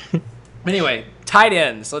 Anyway, tight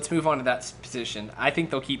ends. Let's move on to that position. I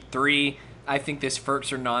think they'll keep 3. I think this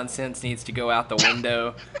Firkser nonsense needs to go out the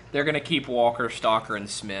window. They're going to keep Walker, Stalker, and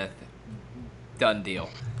Smith. Done deal.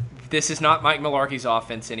 This is not Mike Mularkey's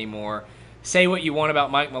offense anymore. Say what you want about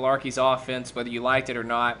Mike Mularkey's offense, whether you liked it or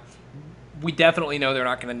not. We definitely know they're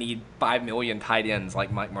not going to need 5 million tight ends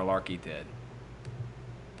like Mike Mularkey did.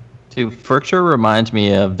 Dude, Firkser reminds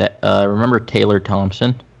me of that. Remember Taylor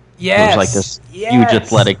Thompson? Yes. He was this huge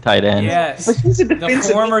athletic tight end. Yes. But he's a The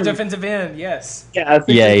defensive former end. defensive end, yes. Yeah.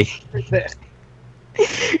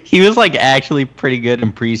 He was actually pretty good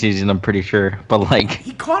in preseason, I'm pretty sure. But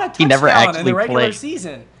He caught a touchdown he never in actually the regular played.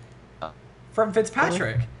 season from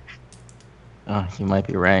Fitzpatrick. Oh, you might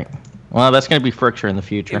be right. Well, that's going to be Firkser in the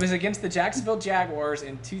future. It was against the Jacksonville Jaguars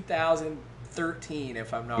in 2013,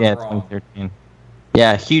 if I'm not Yeah, wrong. 2013.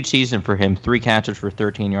 Yeah, huge season for him. 3 catches for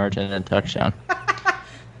 13 yards and a touchdown.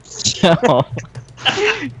 So,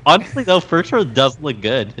 honestly, though, Firkser does look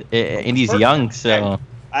good, and he's young. So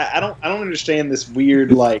I don't understand this weird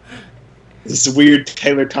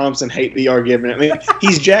Taylor Thompson hate the argument. I mean,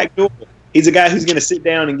 he's Jack Doyle. He's a guy who's going to sit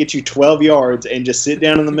down and get you 12 yards and just sit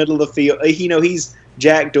down in the middle of the field. He's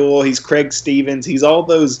Jack Doyle. He's Craig Stevens. He's all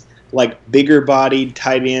those bigger-bodied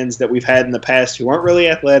tight ends that we've had in the past who aren't really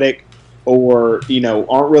athletic or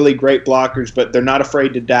aren't really great blockers, but they're not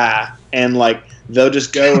afraid to die and they'll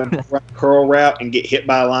just go and run a curl route and get hit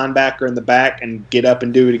by a linebacker in the back and get up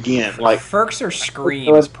and do it again. Firkser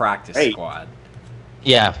screams practice squad.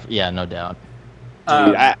 yeah, no doubt.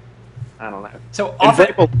 Dude, I don't know. So And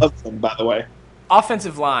Vrabel loves them, by the way.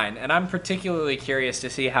 offensive line, and I'm particularly curious to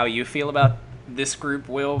see how you feel about this group,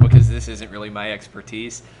 Will, because this isn't really my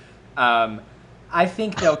expertise. I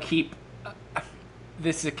think they'll keep.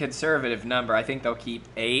 This is a conservative number. I think they'll keep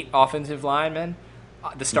 8 offensive linemen,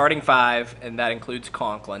 the starting 5, and that includes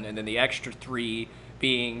Conklin, and then the extra 3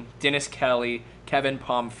 being Dennis Kelly, Kevin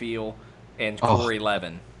Pomfield, and Corey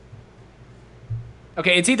Levin.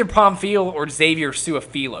 Okay, it's either Pomfield or Xavier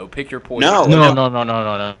Su'a-Filo. Pick your poison. No, not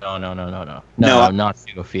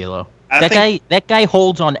Su'a-Filo. That guy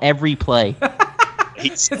holds on every play.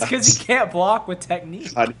 It's because he can't block with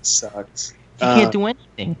technique. God, he sucks. He can't do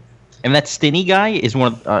anything. And that Stinney guy is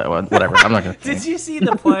one of whatever. I'm not gonna. Did you see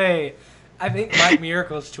the play? I think Mike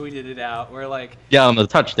Miracles tweeted it out. Where on the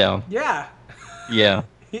touchdown. Yeah. Yeah.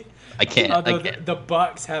 I can't. The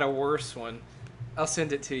Bucks had a worse one. I'll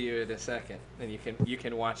send it to you in a second, and you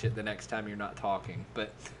can watch it the next time you're not talking.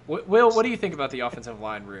 But Will, what do you think about the offensive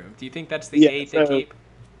line room? Do you think that's the 8 they keep?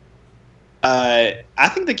 I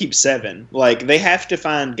think they keep 7. They have to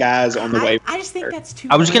find guys on the way. I just think that's too.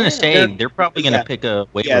 I was gonna many. say they're probably gonna pick a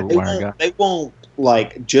waiver wire guy. They won't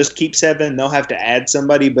just keep 7. They'll have to add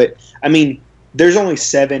somebody. But I mean, there's only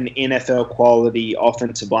 7 NFL quality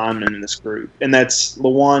offensive linemen in this group, and that's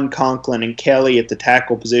Lawan, Conklin, and Kelly at the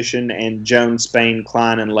tackle position, and Jones, Spain,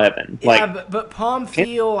 Klein, and Levin. Yeah, but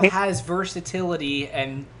Pomfield has versatility,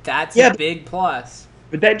 and that's a big plus.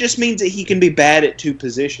 But that just means that he can be bad at 2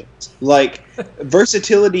 positions.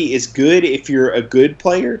 Versatility is good if you're a good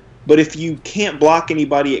player, but if you can't block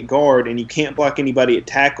anybody at guard and you can't block anybody at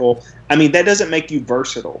tackle, I mean, that doesn't make you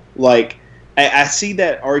versatile. I see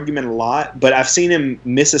that argument a lot, but I've seen him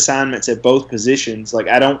miss assignments at both positions.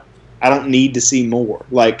 I don't need to see more.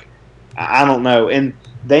 I don't know. And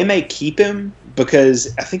they may keep him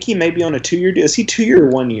because I think he may be on a 2-year deal. Is he 2-year or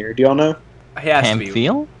 1 year? Do y'all know? He has to be.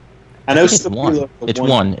 Pam-Field? I know it's one. It's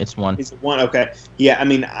one. It's one. He's one. Okay. Yeah. I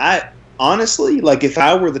mean, I honestly, like, if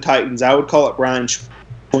I were the Titans, I would call it Brian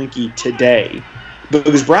Schwenke today,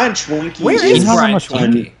 because Brian Schwenke. Where is Brian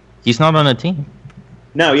Schwenke? He's not on a team.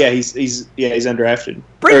 No. Yeah. He's undrafted.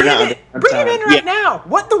 Bring him in. Bring him in right now.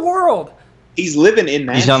 What the world? He's living in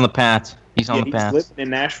Nashville. He's on the Pats. He's living in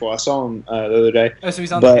Nashville. I saw him the other day. Oh, so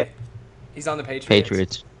he's on the Patriots.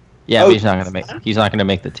 Patriots. Yeah, but he's not gonna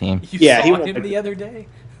make the team. You saw him the other day.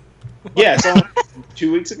 Yeah, I saw him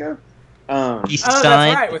 2 weeks ago. He that's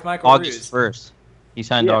signed right, with Michael August 1st. He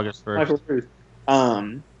signed August 1st. Michael Ruth.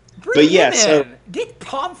 Bring him in. Get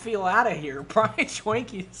Pamphile out of here. Brian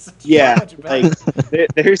Schwenke is such much better. Like,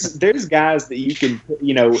 there's guys that you can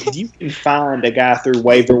find a guy through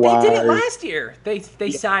waiver wire. They did it last year.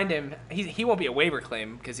 They signed him. He won't be a waiver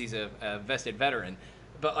claim because he's a vested veteran.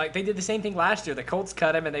 But like they did the same thing last year. The Colts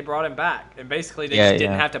cut him and they brought him back, and basically they just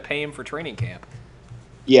didn't have to pay him for training camp.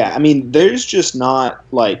 Yeah, I mean, there's just not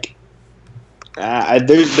like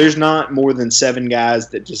there's not more than 7 guys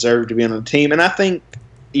that deserve to be on the team, and I think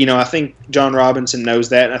John Robinson knows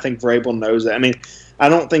that, and I think Vrabel knows that. I mean, I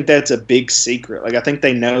don't think that's a big secret. Like, I think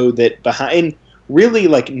they know that behind really,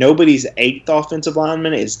 like, nobody's 8th offensive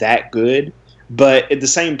lineman is that good. But at the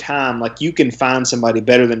same time, like, you can find somebody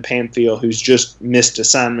better than Pamphile who's just missed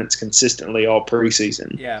assignments consistently all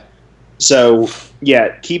preseason. Yeah. So,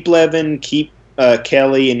 yeah, keep Levin, keep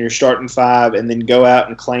Kelly in your starting 5, and then go out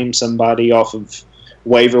and claim somebody off of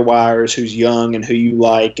waiver wires who's young and who you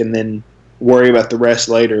like, and then worry about the rest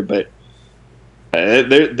later. But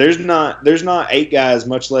there's not 8 guys,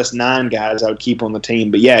 much less 9 guys I would keep on the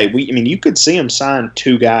team. But, yeah, you could see him sign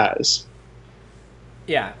 2 guys.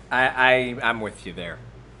 Yeah, I'm with you there.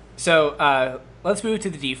 So let's move to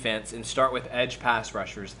the defense and start with edge pass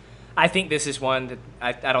rushers. I think this is one that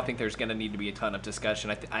I don't think there's going to need to be a ton of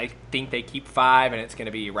discussion. I think they keep 5, and it's going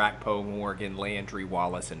to be Rakpo, Morgan, Landry,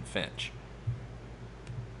 Wallace, and Finch.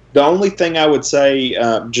 The only thing I would say,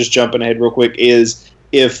 just jumping ahead real quick, is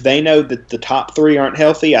if they know that the top 3 aren't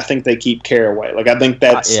healthy, I think they keep Caraway. Like, I think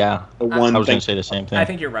that's the one thing. I was going to say the same thing. I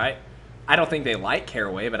think you're right. I don't think they like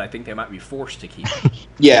Caraway, but I think they might be forced to keep him.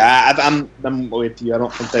 Yeah, I'm with you. I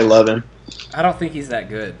don't think they love him. I don't think he's that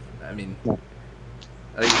good. I mean,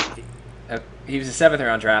 he was a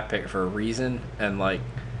 7th-round draft pick for a reason, and like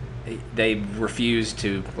they refused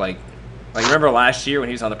to like remember last year when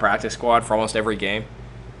he was on the practice squad for almost every game.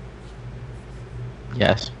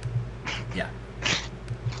 Yes. Yeah.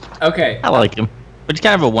 Okay. I like him, but he's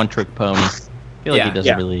kind of a one-trick pony. I feel like he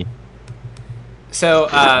doesn't really.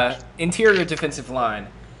 So, interior defensive line.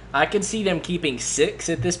 I can see them keeping 6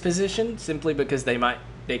 at this position simply because they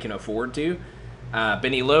can afford to.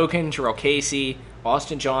 Benny Logan, Jarrell Casey,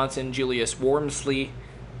 Austin Johnson, Julius Wormsley,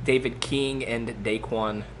 David King, and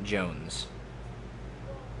Daquan Jones.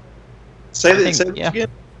 Say that again.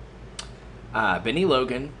 Benny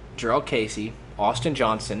Logan, Jarrell Casey, Austin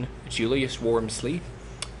Johnson, Julius Wormsley,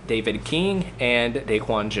 David King, and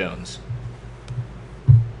Daquan Jones.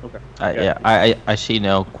 Okay. I see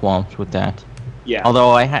no qualms with that. Yeah.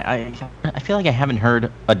 Although I feel like I haven't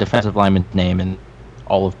heard a defensive lineman's name in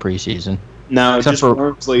all of preseason. No, except just for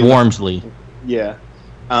Wormsley. Yeah.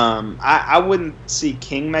 I wouldn't see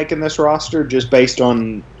King making this roster just based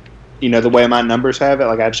on the way my numbers have it.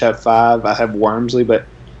 Like, I just have 5. I have Wormsley, but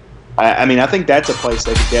I think that's a place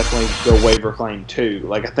they could definitely go waiver claim too.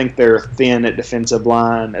 Like, I think they're thin at defensive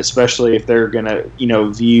line, especially if they're gonna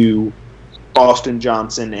view Austin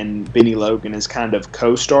Johnson and Benny Logan as kind of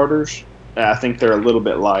co-starters. I think they're a little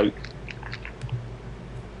bit light.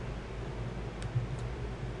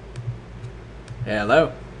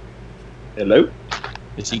 Hello. Hello?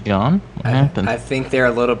 Is he gone? What happened? I think they're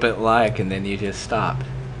a little bit like, and then you just stop.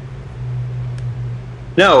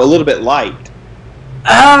 No, a little bit light.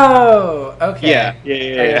 Oh, okay.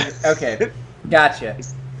 Yeah. Okay, gotcha.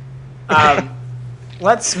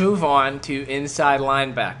 Let's move on to inside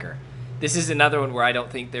linebacker. This is another one where I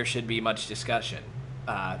don't think there should be much discussion.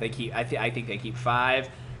 I think they keep 5.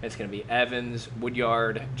 It's going to be Evans,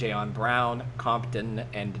 Woodyard, Jayon Brown, Compton,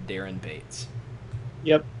 and Darren Bates.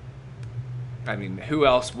 Yep. I mean, who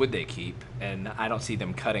else would they keep? And I don't see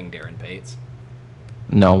them cutting Darren Bates.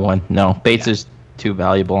 No one. No. Bates is too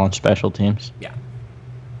valuable on special teams. Yeah.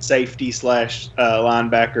 Safety /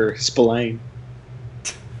 linebacker Spillane.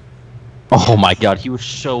 Oh my God, he was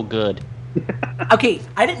so good. Okay,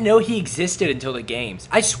 I didn't know he existed until the games.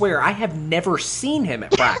 I swear, I have never seen him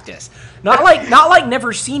at practice. Not like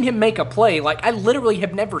never seen him make a play. Like, I literally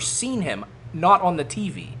have never seen him not on the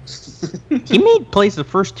TV. He made plays the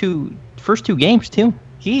first two games too.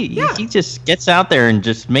 He just gets out there and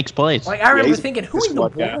just makes plays. Like, I remember he's thinking, a who in the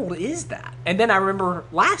squad guy. world is that? And then I remember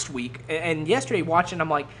last week and yesterday watching, I'm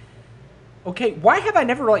like, okay, why have I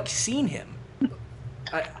never like seen him?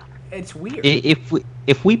 It's weird.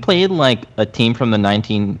 If we played like a team from the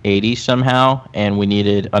 1980s somehow, and we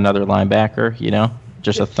needed another linebacker,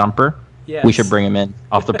 just a thumper, Yes. we should bring him in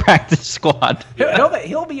off the practice squad.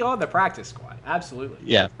 He'll be on the practice squad. Absolutely.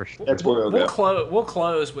 Yeah, for sure. That's where we'll go. We'll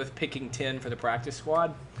close with picking 10 for the practice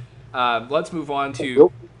squad. Let's move on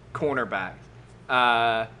to cornerback.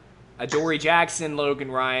 Adoree Jackson, Logan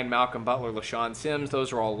Ryan, Malcolm Butler, LaShawn Sims.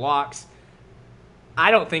 Those are all locks. I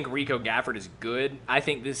don't think Rico Gafford is good. I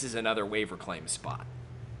think this is another waiver claim spot.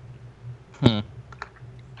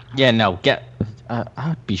 Yeah, no. I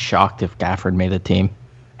would be shocked if Gafford made the team.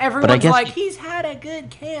 Everyone's like, he's had a good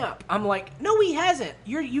camp. I'm like, no, he hasn't.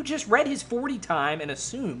 You just read his 40 time and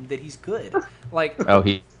assumed that he's good. Like, Oh,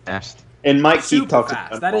 he's fast. And Mike Keith super talks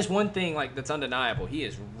fast. about That is one thing that's undeniable. He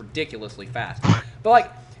is ridiculously fast.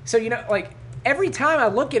 But so every time I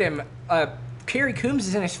look at him, Kerry Coombs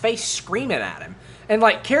is in his face screaming at him, and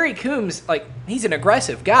Kerry Coombs, he's an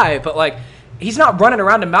aggressive guy, but he's not running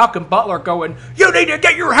around to Malcolm Butler going, "You need to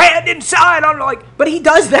get your hand inside." But he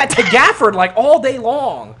does that to Gafford all day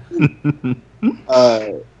long.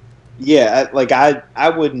 I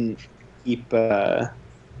wouldn't keep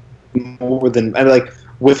more than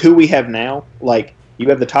with who we have now. You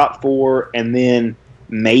have the top four, and then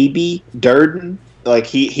maybe Durden.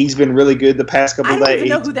 He's been really good the past couple of days. I don't even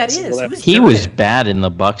know who that is. He was bad in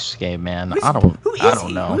the Bucks game, man. I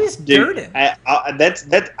don't know. Who is Dude, Durden?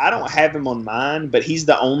 I don't have him on mine, but he's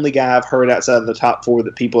the only guy I've heard outside of the top four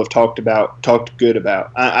that people have talked good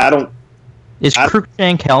about. I don't. Is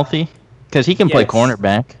Cruikshank healthy? Because he can play Yes.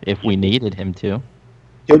 cornerback if we needed him to.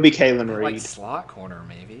 He'll be Kalen Reed. Slot corner,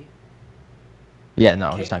 maybe. Yeah,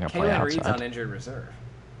 no, he's not going to play Kalen Reed's on outside. injured reserve.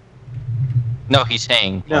 No, he's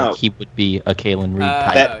saying No. he would be a Kalen Reed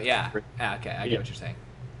type. Yeah. Okay, I get what you're saying.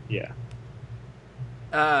 Yeah.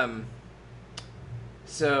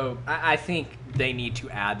 So I think they need to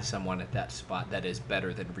add someone at that spot that is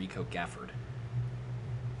better than Rico Gafford.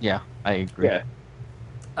 Yeah, I agree.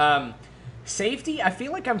 Yeah. Safety, I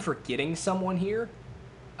feel like I'm forgetting someone here.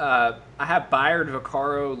 I have Byard,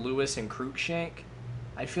 Vaccaro, Lewis, and Cruikshank.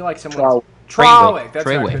 I feel like someone. Trawick. That's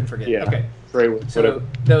what I couldn't forget. Yeah. Okay. Treywick, So whatever.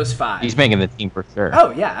 those five. He's making the team for sure.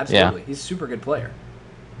 Oh yeah, absolutely. He's a super good player.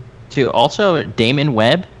 Also, Damon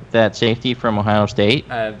Webb, that safety from Ohio State,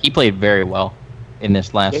 he played very well in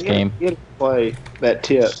this last game. He had to play that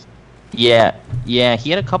tip. Yeah, he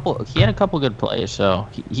had a couple good plays, so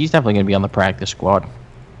he's definitely going to be on the practice squad.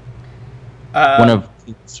 One of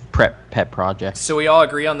his pet projects. So we all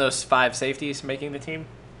agree on those five safeties making the team?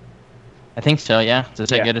 I think so. Yeah. Does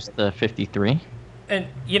that Yeah. get us to 53? And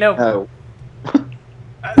No.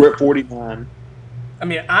 We're at 49. I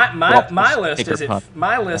mean, Well, my list take your is punt.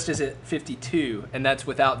 my list is at 52, and that's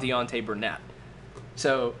without Deontay Burnett.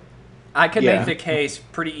 So I could Yeah. make the case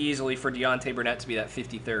pretty easily for Deontay Burnett to be that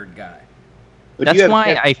 53rd guy. But That's you have-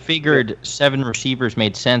 why I figured 7 receivers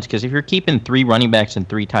made sense, because if you're keeping 3 running backs and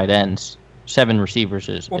 3 tight ends, 7 receivers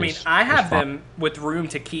is. Well, I mean, is- I is have fine. them with room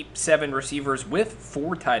to keep 7 receivers with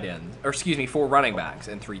 4 tight ends, or 4 running backs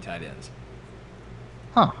and 3 tight ends.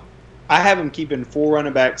 Huh. I have him keeping 4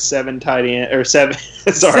 running backs, 7 tight end, or 7.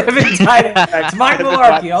 Sorry. 7 tight ends. It's Mike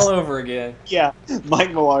Mularkey all over again. Yeah, Mike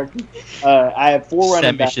Mularkey. I have 4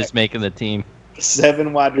 running Semish backs, is making the team.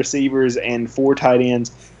 7 wide receivers, and 4 tight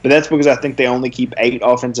ends. But that's because I think they only keep 8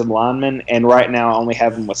 offensive linemen, and right now I only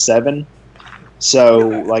have them with 7. So,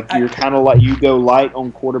 you're kind of you go light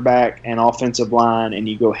on quarterback and offensive line, and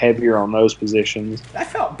you go heavier on those positions. I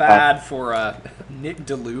felt bad for Nick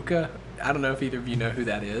DeLuca. I don't know if either of you know who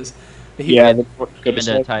that is. He- Yeah, Even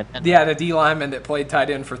to tight end. Yeah, the D lineman that played tight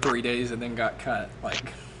end for 3 days and then got cut.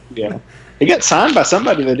 yeah. He got signed by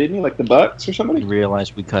somebody though, didn't he? Like the Bucks or somebody? We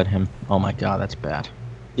realized we cut him. Oh my god, that's bad.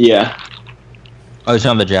 Yeah. Oh, he's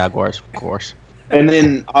on the Jaguars, of course. And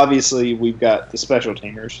then obviously we've got the special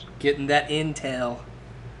teamers. getting that intel.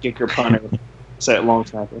 Kicker, punter, set long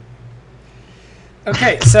snapper.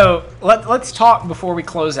 Okay, so let's talk before we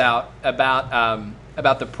close out about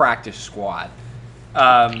the practice squad.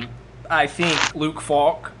 I think Luke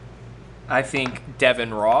Falk. I think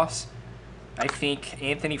Devin Ross. I think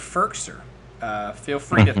Anthony Ferkser. Feel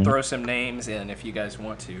free to throw some names in if you guys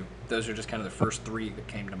want to. Those are just kind of the first 3 that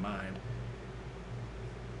came to mind.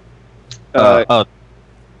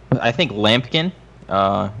 I think Lampkin.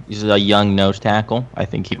 He's a young nose tackle. I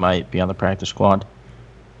think he might be on the practice squad.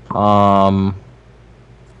 Who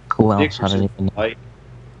else? I don't even know.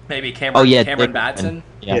 Maybe Cameron Dickerson. Batson.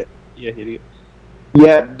 Yeah. Yeah, he did.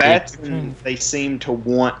 Yeah, Batson, they seem to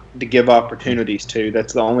want to give opportunities to.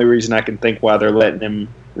 That's the only reason I can think why they're letting him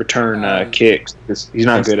return kicks, because he's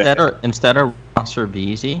not good at it. Instead of Ross or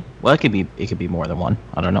Beasy, well, it could be more than one.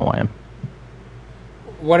 I don't know why.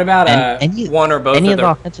 What about one or both of the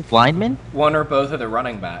offensive linemen? One or both of the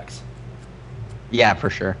running backs? Yeah, for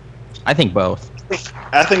sure. I think both.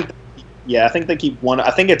 I think they keep one.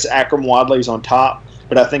 I think it's Akram Wadley's on top,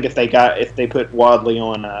 but I think if they put Wadley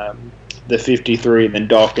on the 53, then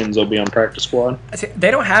Dawkins will be on practice squad.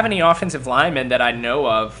 They don't have any offensive linemen that I know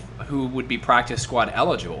of who would be practice squad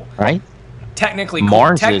eligible. Right? Technically,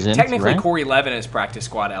 right? Corey Levin is practice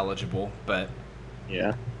squad eligible, but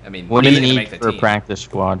yeah. I mean, what do you need make the for a team? practice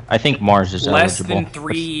squad? I think Mars is less eligible. than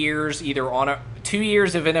 3 years, either on 2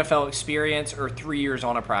 years of NFL experience or 3 years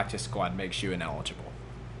on a practice squad makes you ineligible.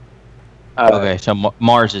 Okay, so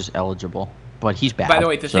Mars is eligible, but he's bad. By the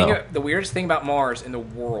way, the weirdest thing about Mars in the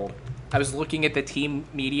world, I was looking at the team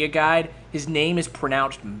media guide. His name is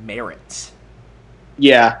pronounced Merritt.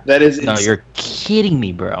 Yeah, that is. No, you're kidding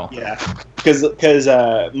me, bro. Yeah, because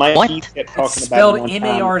Mike Keith kept talking it's spelled about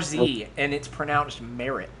M-A-R-Z, and it's pronounced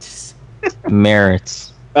Merritt.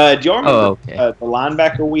 Merits. Do y'all remember the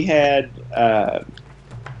linebacker we had,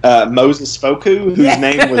 Moses Foku, whose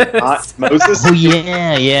name was not Moses? Oh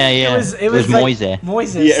yeah. It was like Moise.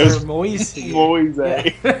 Moise. Yeah, it was Moise. Moise.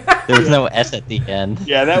 Yeah. There was no S at the end.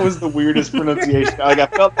 Yeah, that was the weirdest pronunciation. Like I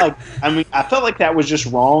felt like that was just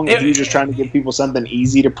wrong. He was just trying to give people something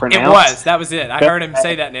easy to pronounce. It was. That was it. I heard him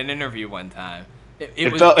say that in an interview one time.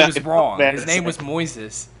 It was wrong. His name was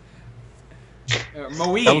Moises.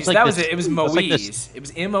 Moise. That was it. It was Moise. It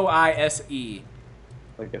was M-O-I-S-E.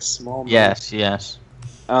 Like a small. Yes.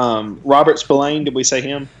 Robert Spillane. Did we say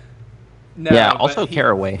him? No. Yeah. Also,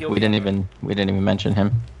 Caraway. We didn't even mention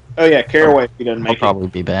him. Oh yeah, Caraway. He doesn't make He'll probably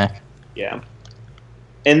be back. Yeah.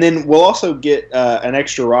 And then we'll also get an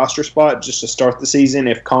extra roster spot just to start the season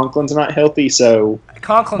if Conklin's not healthy. So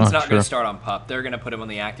Conklin's not going to start on PUP. They're going to put him on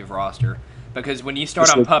the active roster because when you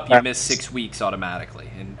start on PUP, you miss 6 weeks automatically,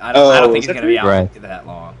 and I don't think he's going to be out that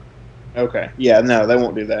long. Okay. Yeah. No, they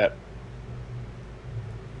won't do that.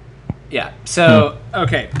 Yeah. So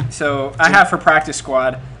okay. So I have for practice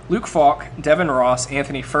squad Luke Falk, Devin Ross,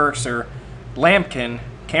 Anthony Ferguson, Lampkin,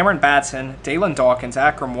 Cameron Batson, Dalen Dawkins,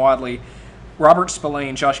 Akram Wadley, Robert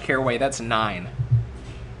Spillane, Josh Caraway. That's 9.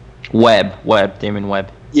 Damon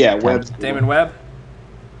Webb. Yeah, Webb's cool. Damon Webb.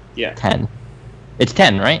 Yeah. 10. It's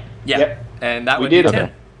 10, right? Yeah. Yep. And that would did be it.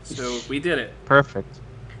 10. So we did it. Perfect.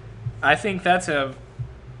 I think that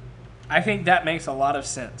makes a lot of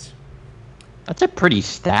sense. That's a pretty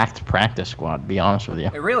stacked practice squad, to be honest with you.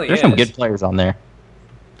 It really There's is. some good players on there.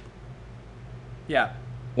 Yeah.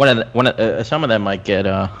 Some of them might get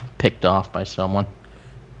picked off by someone.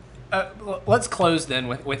 Let's close then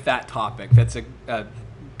with that topic. That's a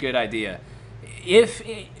good idea. If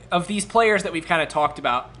of these players that we've kind of talked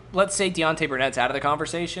about, let's say Deontay Burnett's out of the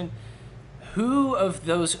conversation, who of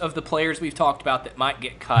the players we've talked about that might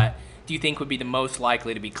get cut do you think would be the most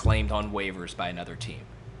likely to be claimed on waivers by another team?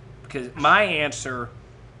 Because my answer,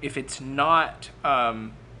 if it's not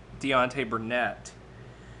Deontay Burnett,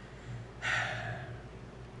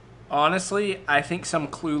 honestly, I think some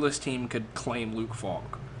clueless team could claim Luke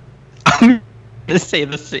Falk. I'm gonna say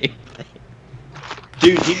the same thing.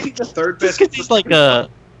 Dude, he'd be the third best. Just he's like a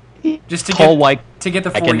just to tall get white to get the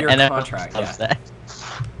 4-year contract. Yeah.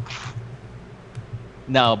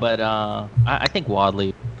 No, but I think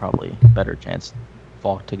Wadley probably better chance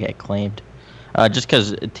Falk to get claimed, just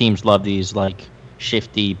because teams love these like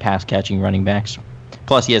shifty pass catching running backs.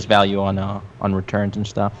 Plus, he has value on returns and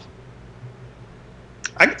stuff.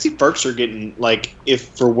 I could see Ferguson getting, like, if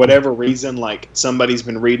for whatever reason, like, somebody's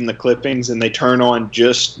been reading the clippings and they turn on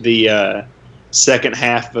just the second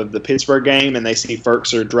half of the Pittsburgh game and they see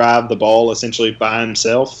Ferguson drive the ball essentially by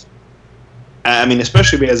himself. I mean,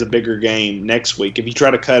 especially if he has a bigger game next week. If you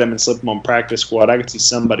try to cut him and slip him on practice squad, I could see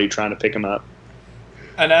somebody trying to pick him up.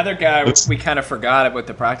 Another guy we kind of forgot about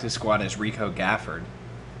the practice squad is Rico Gafford.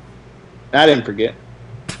 I didn't forget.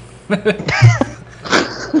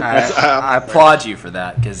 I applaud you for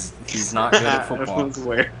that because he's not good at football.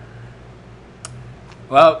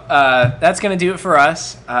 Well, that's going to do it for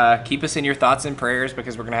us. Keep us in your thoughts and prayers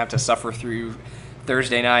because we're going to have to suffer through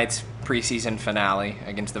Thursday night's preseason finale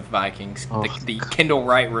against the Vikings, the Kendall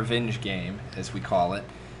Wright revenge game, as we call it.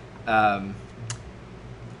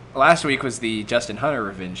 Last week was the Justin Hunter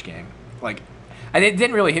revenge game. Like, it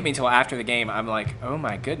didn't really hit me until after the game. I'm like, oh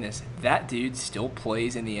my goodness, that dude still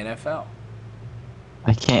plays in the NFL.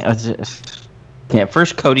 I can't.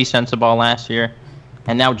 First, Cody Sensabaugh last year,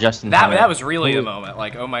 And now Justin. That was really the moment.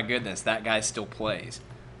 Like, oh my goodness, that guy still plays.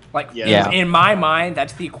 Like, in my mind,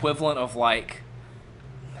 that's the equivalent of like,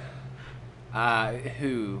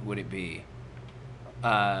 who would it be?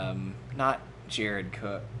 Not Jared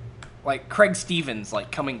Cook. Like Craig Stevens,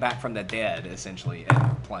 like coming back from the dead, essentially,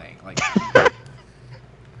 and playing. Like,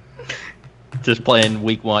 just playing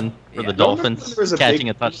week 1 for the Dolphins, catching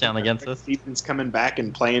a touchdown against us. Stevens coming back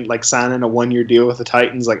and playing, like signing a 1-year deal with the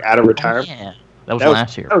Titans, like out of retirement. Oh, yeah. That was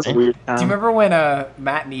last year. That was a weird time. Do you remember when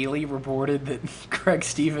Matt Neely reported that Craig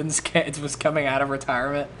Stevens was coming out of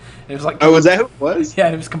retirement? It was like, oh, was that who it was? Yeah,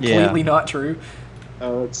 it was completely not true.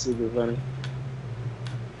 Oh, that's super funny.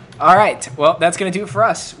 All right, well, that's going to do it for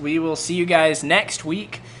us. We will see you guys next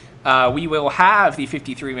week. We will have the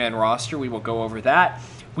 53-man roster. We will go over that.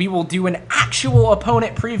 We will do an actual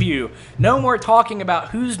opponent preview. No more talking about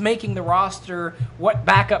who's making the roster, what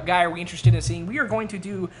backup guy are we interested in seeing. We are going to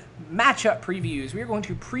do matchup previews. We are going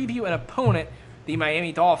to preview an opponent, the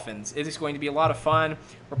Miami Dolphins. It is going to be a lot of fun.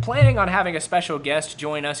 We're planning on having a special guest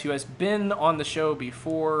join us who has been on the show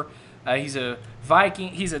before. He's a Viking.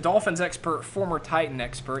 He's a Dolphins expert, former Titan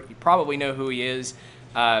expert. You probably know who he is.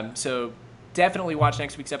 So definitely watch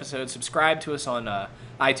next week's episode. Subscribe to us on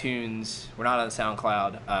iTunes. We're not on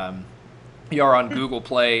SoundCloud. We are on Google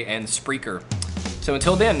Play and Spreaker. So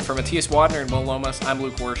until then, from Matthias Wadner and Will Lomas, I'm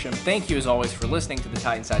Luke Worsham. Thank you, as always, for listening to the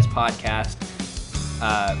Titan Size Podcast.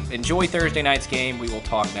 Enjoy Thursday night's game. We will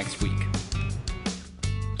talk next week.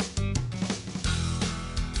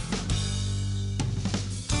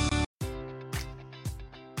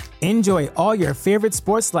 Enjoy all your favorite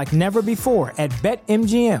sports like never before at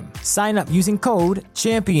BetMGM. Sign up using code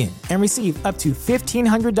CHAMPION and receive up to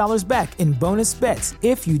 $1,500 back in bonus bets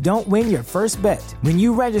if you don't win your first bet. When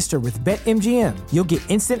you register with BetMGM, you'll get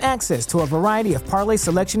instant access to a variety of parlay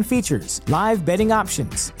selection features, live betting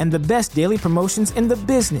options, and the best daily promotions in the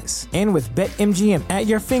business. And with BetMGM at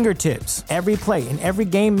your fingertips, every play and every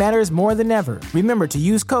game matters more than ever. Remember to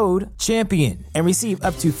use code CHAMPION and receive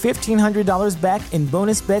up to $1,500 back in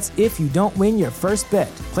bonus bets if you don't win your first bet.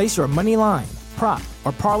 Place your money line, prop,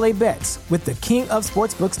 or parlay bets with the king of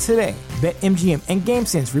sportsbooks today. BetMGM and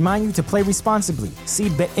GameSense remind you to play responsibly. See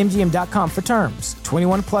BetMGM.com for terms.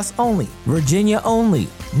 21 plus only. Virginia only.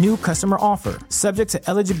 New customer offer. Subject to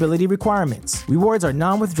eligibility requirements. Rewards are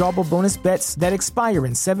non-withdrawable bonus bets that expire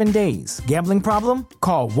in 7 days. Gambling problem?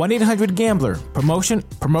 Call 1-800-GAMBLER.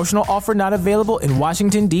 Promotional offer not available in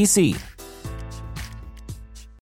Washington, D.C.